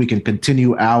 Hopefully we can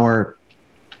continue our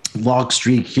log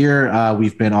streak here.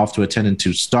 We've been off to a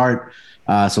 10-2 start.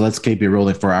 So let's keep it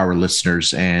rolling for our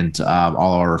listeners and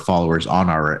all our followers on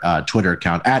our Twitter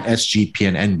account at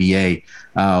SGPNNBA.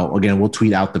 Again, we'll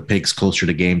tweet out the picks closer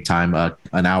to game time,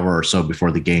 an hour or so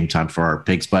before the game time for our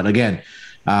picks. But again,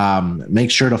 make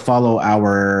sure to follow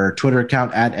our Twitter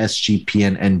account at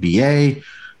SGPNNBA.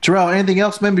 Terrell, anything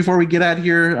else, man, before we get out of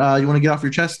here? You want to get off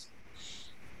your chest?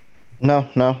 No,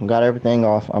 got everything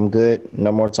off. I'm good.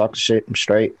 No more talking shit. I'm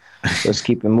straight. Let's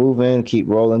keep it moving, keep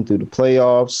rolling through the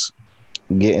playoffs,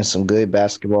 getting some good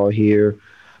basketball here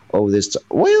over this.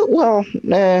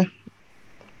 Nah.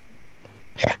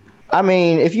 I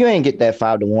mean, if you ain't get that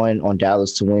 5-1 on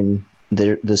Dallas to win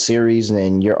the series,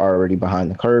 then you're already behind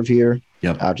the curve here.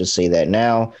 Yep. I'll just say that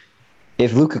now.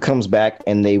 If Luka comes back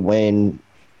and they win,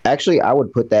 actually, I'll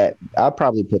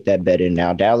probably put that bet in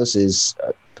now. Dallas is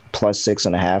plus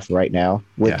 6.5 right now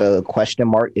with a question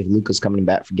mark if Luka's coming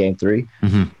back for Game 3.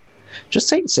 Mm-hmm. Just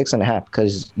take 6.5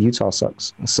 because Utah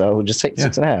sucks. So just take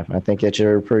 6.5. I think that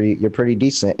you're pretty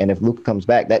decent. And if Luka comes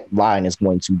back, that line is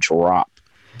going to drop.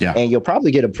 Yeah. And you'll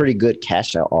probably get a pretty good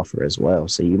cash out offer as well.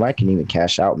 So you might can even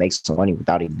cash out, make some money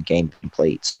without even the game being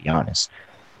played, to be honest.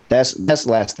 That's the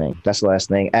last thing. That's the last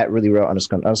thing. At really real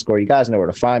 __. You guys know where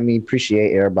to find me.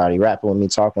 Appreciate everybody rapping with me,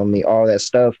 talking with me, all that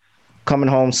stuff. Coming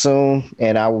home soon,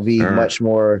 and I will be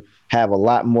have a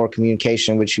lot more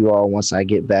communication with you all once I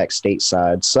get back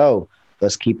stateside. So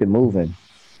let's keep it moving.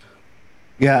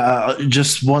 Yeah,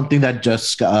 just one thing that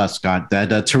Scott,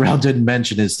 that Terrell didn't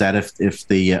mention is that if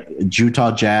the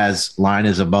Utah Jazz line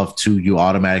is above 2, you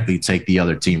automatically take the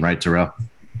other team, right, Terrell?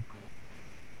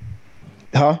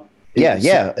 Huh?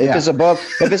 Yeah. If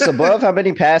it's above how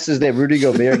many passes that Rudy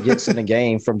Gobert gets in a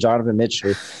game from Donovan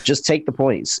Mitchell, just take the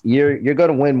points. You're going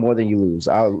to win more than you lose.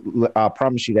 I'll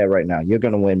promise you that right now. You're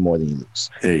going to win more than you lose.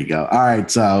 There you go. All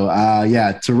right. So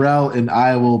Terrell and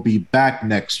I will be back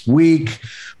next week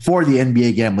for the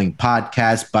NBA Gambling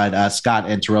Podcast. But Scott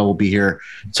and Terrell will be here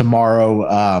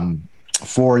tomorrow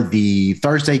for the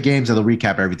Thursday games, and they'll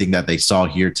recap everything that they saw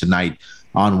here tonight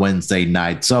on Wednesday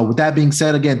night. So with that being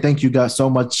said, again, thank you guys so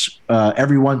much,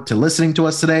 everyone, to listening to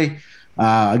us today.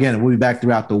 Again, we'll be back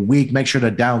throughout the week. Make sure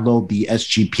to download the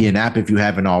SGPN app if you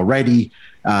haven't already.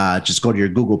 Just go to your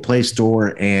Google Play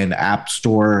Store and App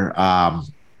Store.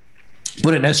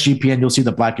 Put in SGPN. You'll see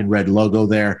the black and red logo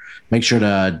there. Make sure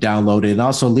to download it. And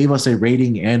also leave us a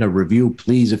rating and a review,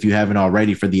 please, if you haven't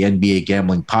already, for the NBA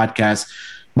Gambling Podcast.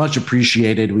 Much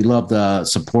appreciated. We love the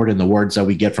support and the words that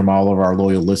we get from all of our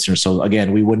loyal listeners. So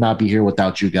again, we would not be here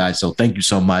without you guys. So thank you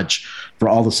so much for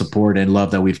all the support and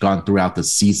love that we've gone throughout the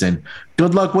season.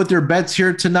 Good luck with your bets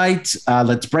here tonight.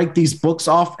 Let's break these books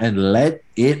off and let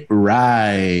it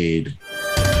ride.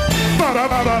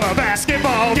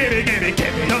 Basketball, give me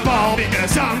the ball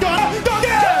because I'm gonna